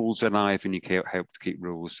schools alive, and you help to keep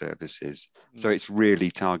rural services. So it's really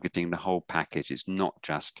targeting the whole package. It's not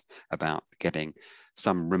just about getting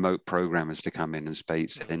some remote programmers to come in and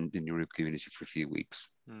space in your community for a few weeks.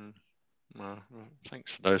 Well,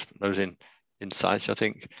 thanks for those insights. I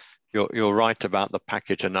think you're right about the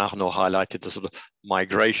package, and Arnaud highlighted the sort of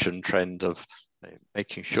migration trend of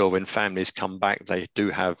making sure when families come back, they do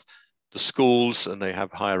have the schools and they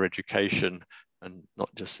have higher education, and not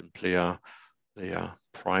just simply the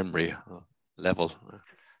primary level.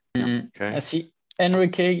 Okay. I see.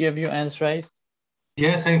 Enrique, you have your hands raised.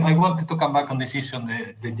 Yes, I wanted to come back on this issue,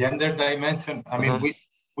 the gender dimension. I mean,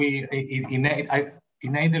 we in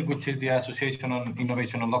AIDL, which is the Association on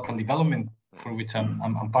Innovation and Local Development, for which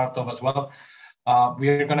I'm part of as well, we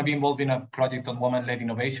are going to be involved in a project on women-led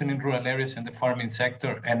innovation in rural areas and the farming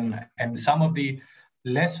sector, and some of the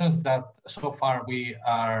lessons that so far we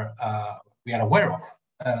are aware of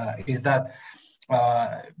is that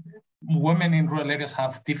women in rural areas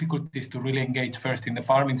have difficulties to really engage first in the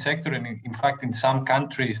farming sector, and in fact, in some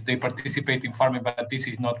countries they participate in farming, but this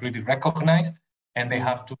is not really recognized, and they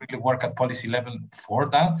have to really work at policy level for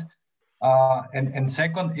that. And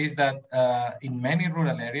second is that in many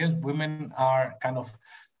rural areas, women are kind of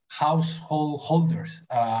household holders,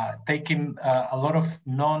 taking a lot of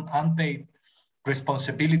unpaid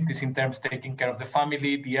responsibilities in terms of taking care of the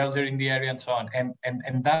family, the elder in the area, and so on.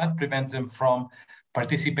 And that prevents them from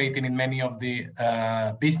participating in many of the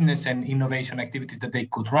business and innovation activities that they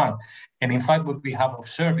could run. And in fact, what we have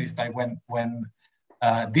observed is that when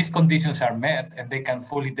these conditions are met and they can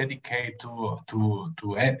fully dedicate to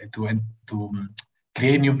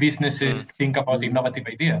create new businesses, think about innovative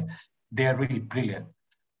ideas, they are really brilliant.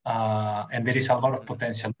 And there is a lot of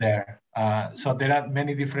potential there. So there are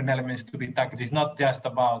many different elements to be tackled. It's not just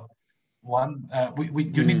about one.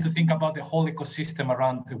 You need to think about the whole ecosystem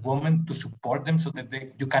around a woman to support them, so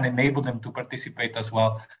that you can enable them to participate as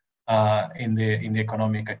well in the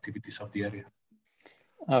economic activities of the area.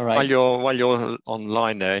 All right. While you're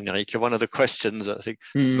online there, Enrique, one of the questions I think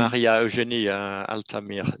Maria Eugenie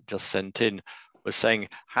Altamir just sent in was saying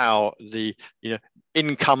how the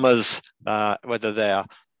incomers, whether they're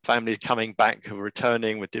families coming back who are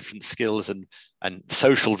returning with different skills and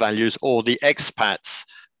social values, or the expats,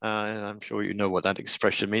 and I'm sure you know what that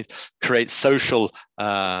expression means, create social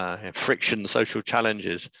friction, social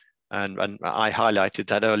challenges. And I highlighted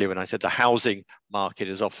that earlier when I said the housing market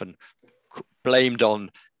is often blamed on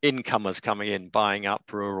incomers coming in, buying up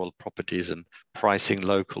rural properties and pricing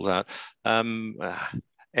local.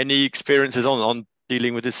 Any experiences on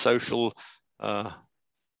dealing with this social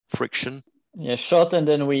friction? Yeah, short, and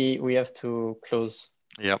then we have to close.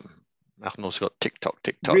 Yeah, Arnaud's got TikTok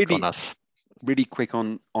really, on us. Really quick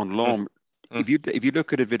on Lorme. If you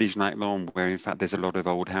look at a village like Lorme, where in fact there's a lot of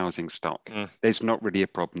old housing stock, there's not really a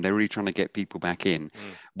problem. They're really trying to get people back in.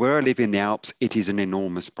 Where I live in the Alps, it is an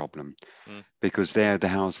enormous problem because there the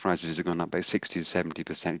house prices have gone up by 60 to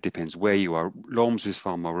 70%. It depends where you are. Lorme's is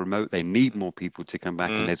far more remote. They need more people to come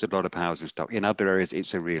back, and there's a lot of housing stock. In other areas,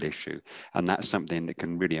 it's a real issue, and that's something that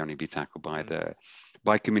can really only be tackled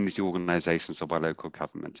by community organisations or by local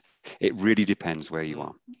government. It really depends where you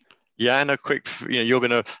are. Yeah, and a quick, you're going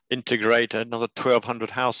to integrate another 1,200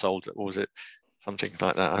 households, or was it something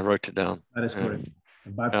like that? I wrote it down. That is correct.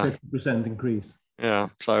 About 50% increase. Yeah.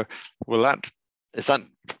 So, is that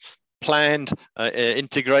planned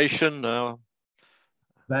integration?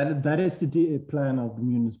 That is the plan of the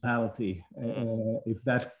municipality. If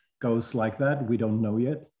that goes like that, we don't know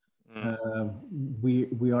yet.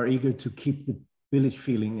 We are eager to keep the village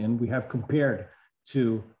feeling, and we have compared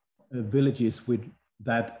to villages with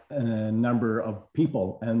that number of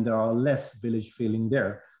people, and there are less village feeling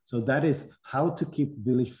there. So that is how to keep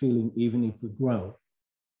village feeling even if we grow.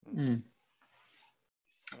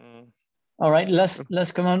 All right,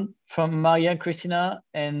 let's come on from Maria Cristina,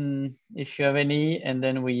 and if you have any, and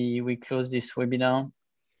then we close this webinar.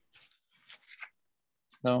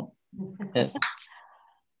 So yes.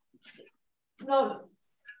 No,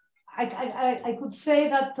 I could say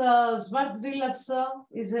that Smart Village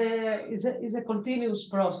is a continuous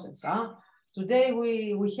process. Today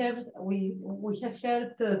we have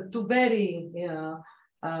heard two very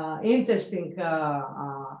interesting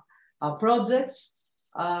projects,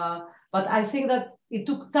 but I think that it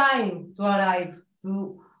took time to arrive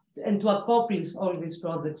and to accomplish all these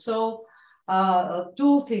projects. So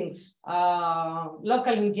two things: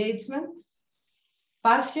 local engagement,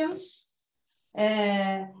 patience.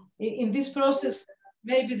 In this process,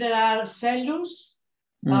 maybe there are failures,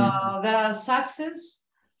 there are success,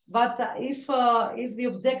 but if the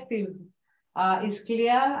objective is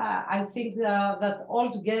clear, I think that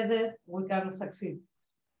all together we can succeed.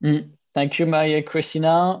 Thank you, Maria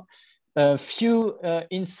Cristina. A few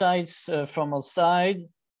insights from our side.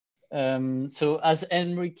 So as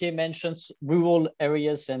Enrique mentions, rural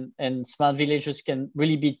areas and smart villages can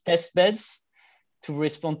really be test beds to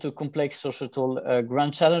respond to complex societal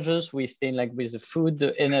grand challenges within, like with the food,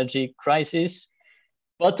 the energy crisis.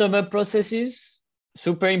 Bottom-up processes,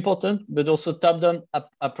 super important, but also top-down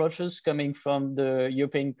approaches coming from the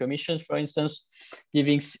European Commission, for instance,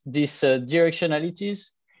 giving these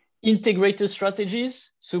directionalities. Integrated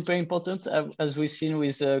strategies, super important, as we've seen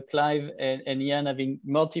with Clive and Ian having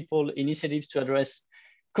multiple initiatives to address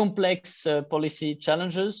complex policy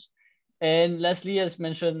challenges. And lastly, as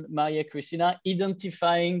mentioned, Maria Cristina,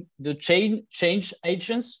 identifying the change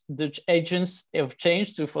agents, the agents of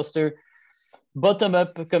change to foster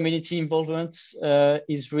bottom-up community involvement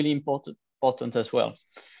is really important as well.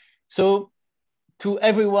 So to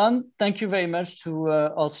everyone, thank you very much to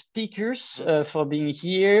our speakers for being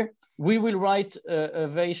here. We will write a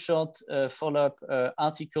very short follow-up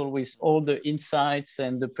article with all the insights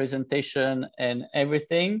and the presentation and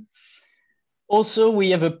everything. Also, we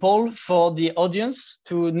have a poll for the audience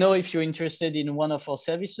to know if you're interested in one of our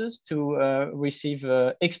services to receive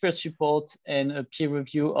expert support and a peer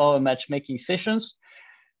review or matchmaking sessions.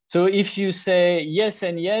 So if you say yes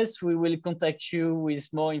and yes, we will contact you with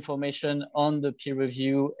more information on the peer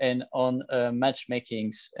review and on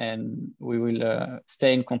matchmakings, and we will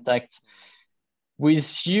stay in contact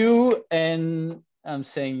with you. And I'm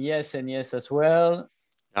saying yes and yes as well.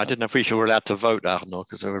 I didn't know if we were allowed to vote, Arnaud,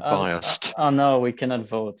 because we were biased. Oh no, we cannot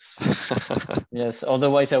vote. Yes,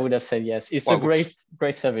 otherwise I would have said yes. It's a great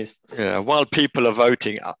service. Yeah, while people are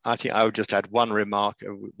voting, I think I would just add one remark.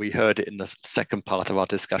 We heard it in the second part of our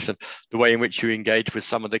discussion, the way in which you engage with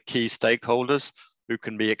some of the key stakeholders who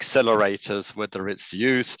can be accelerators, whether it's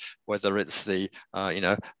youth, whether it's the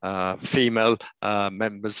female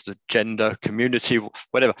members, the gender community,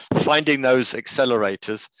 whatever. Finding those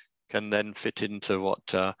accelerators can then fit into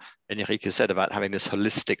what Enrique said about having this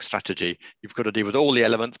holistic strategy. You've got to deal with all the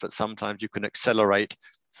elements, but sometimes you can accelerate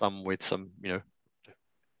some with some,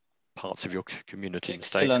 parts of your community and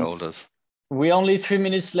stakeholders. We're only 3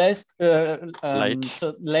 minutes late. Late.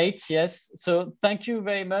 So late, yes. So thank you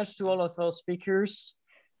very much to all of our speakers,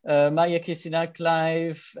 Maria Cristina,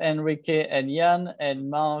 Clive, Enrique, and Jan, and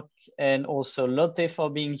Mark, and also Lotte for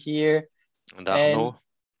being here. And Arnaud.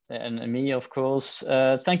 And me, of course.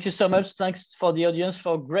 Thank you so much. Thanks for the audience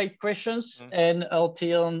for great questions. And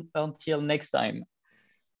until next time.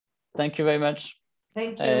 Thank you very much.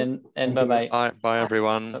 Thank you. And bye-bye. Bye,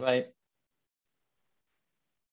 everyone. Bye-bye.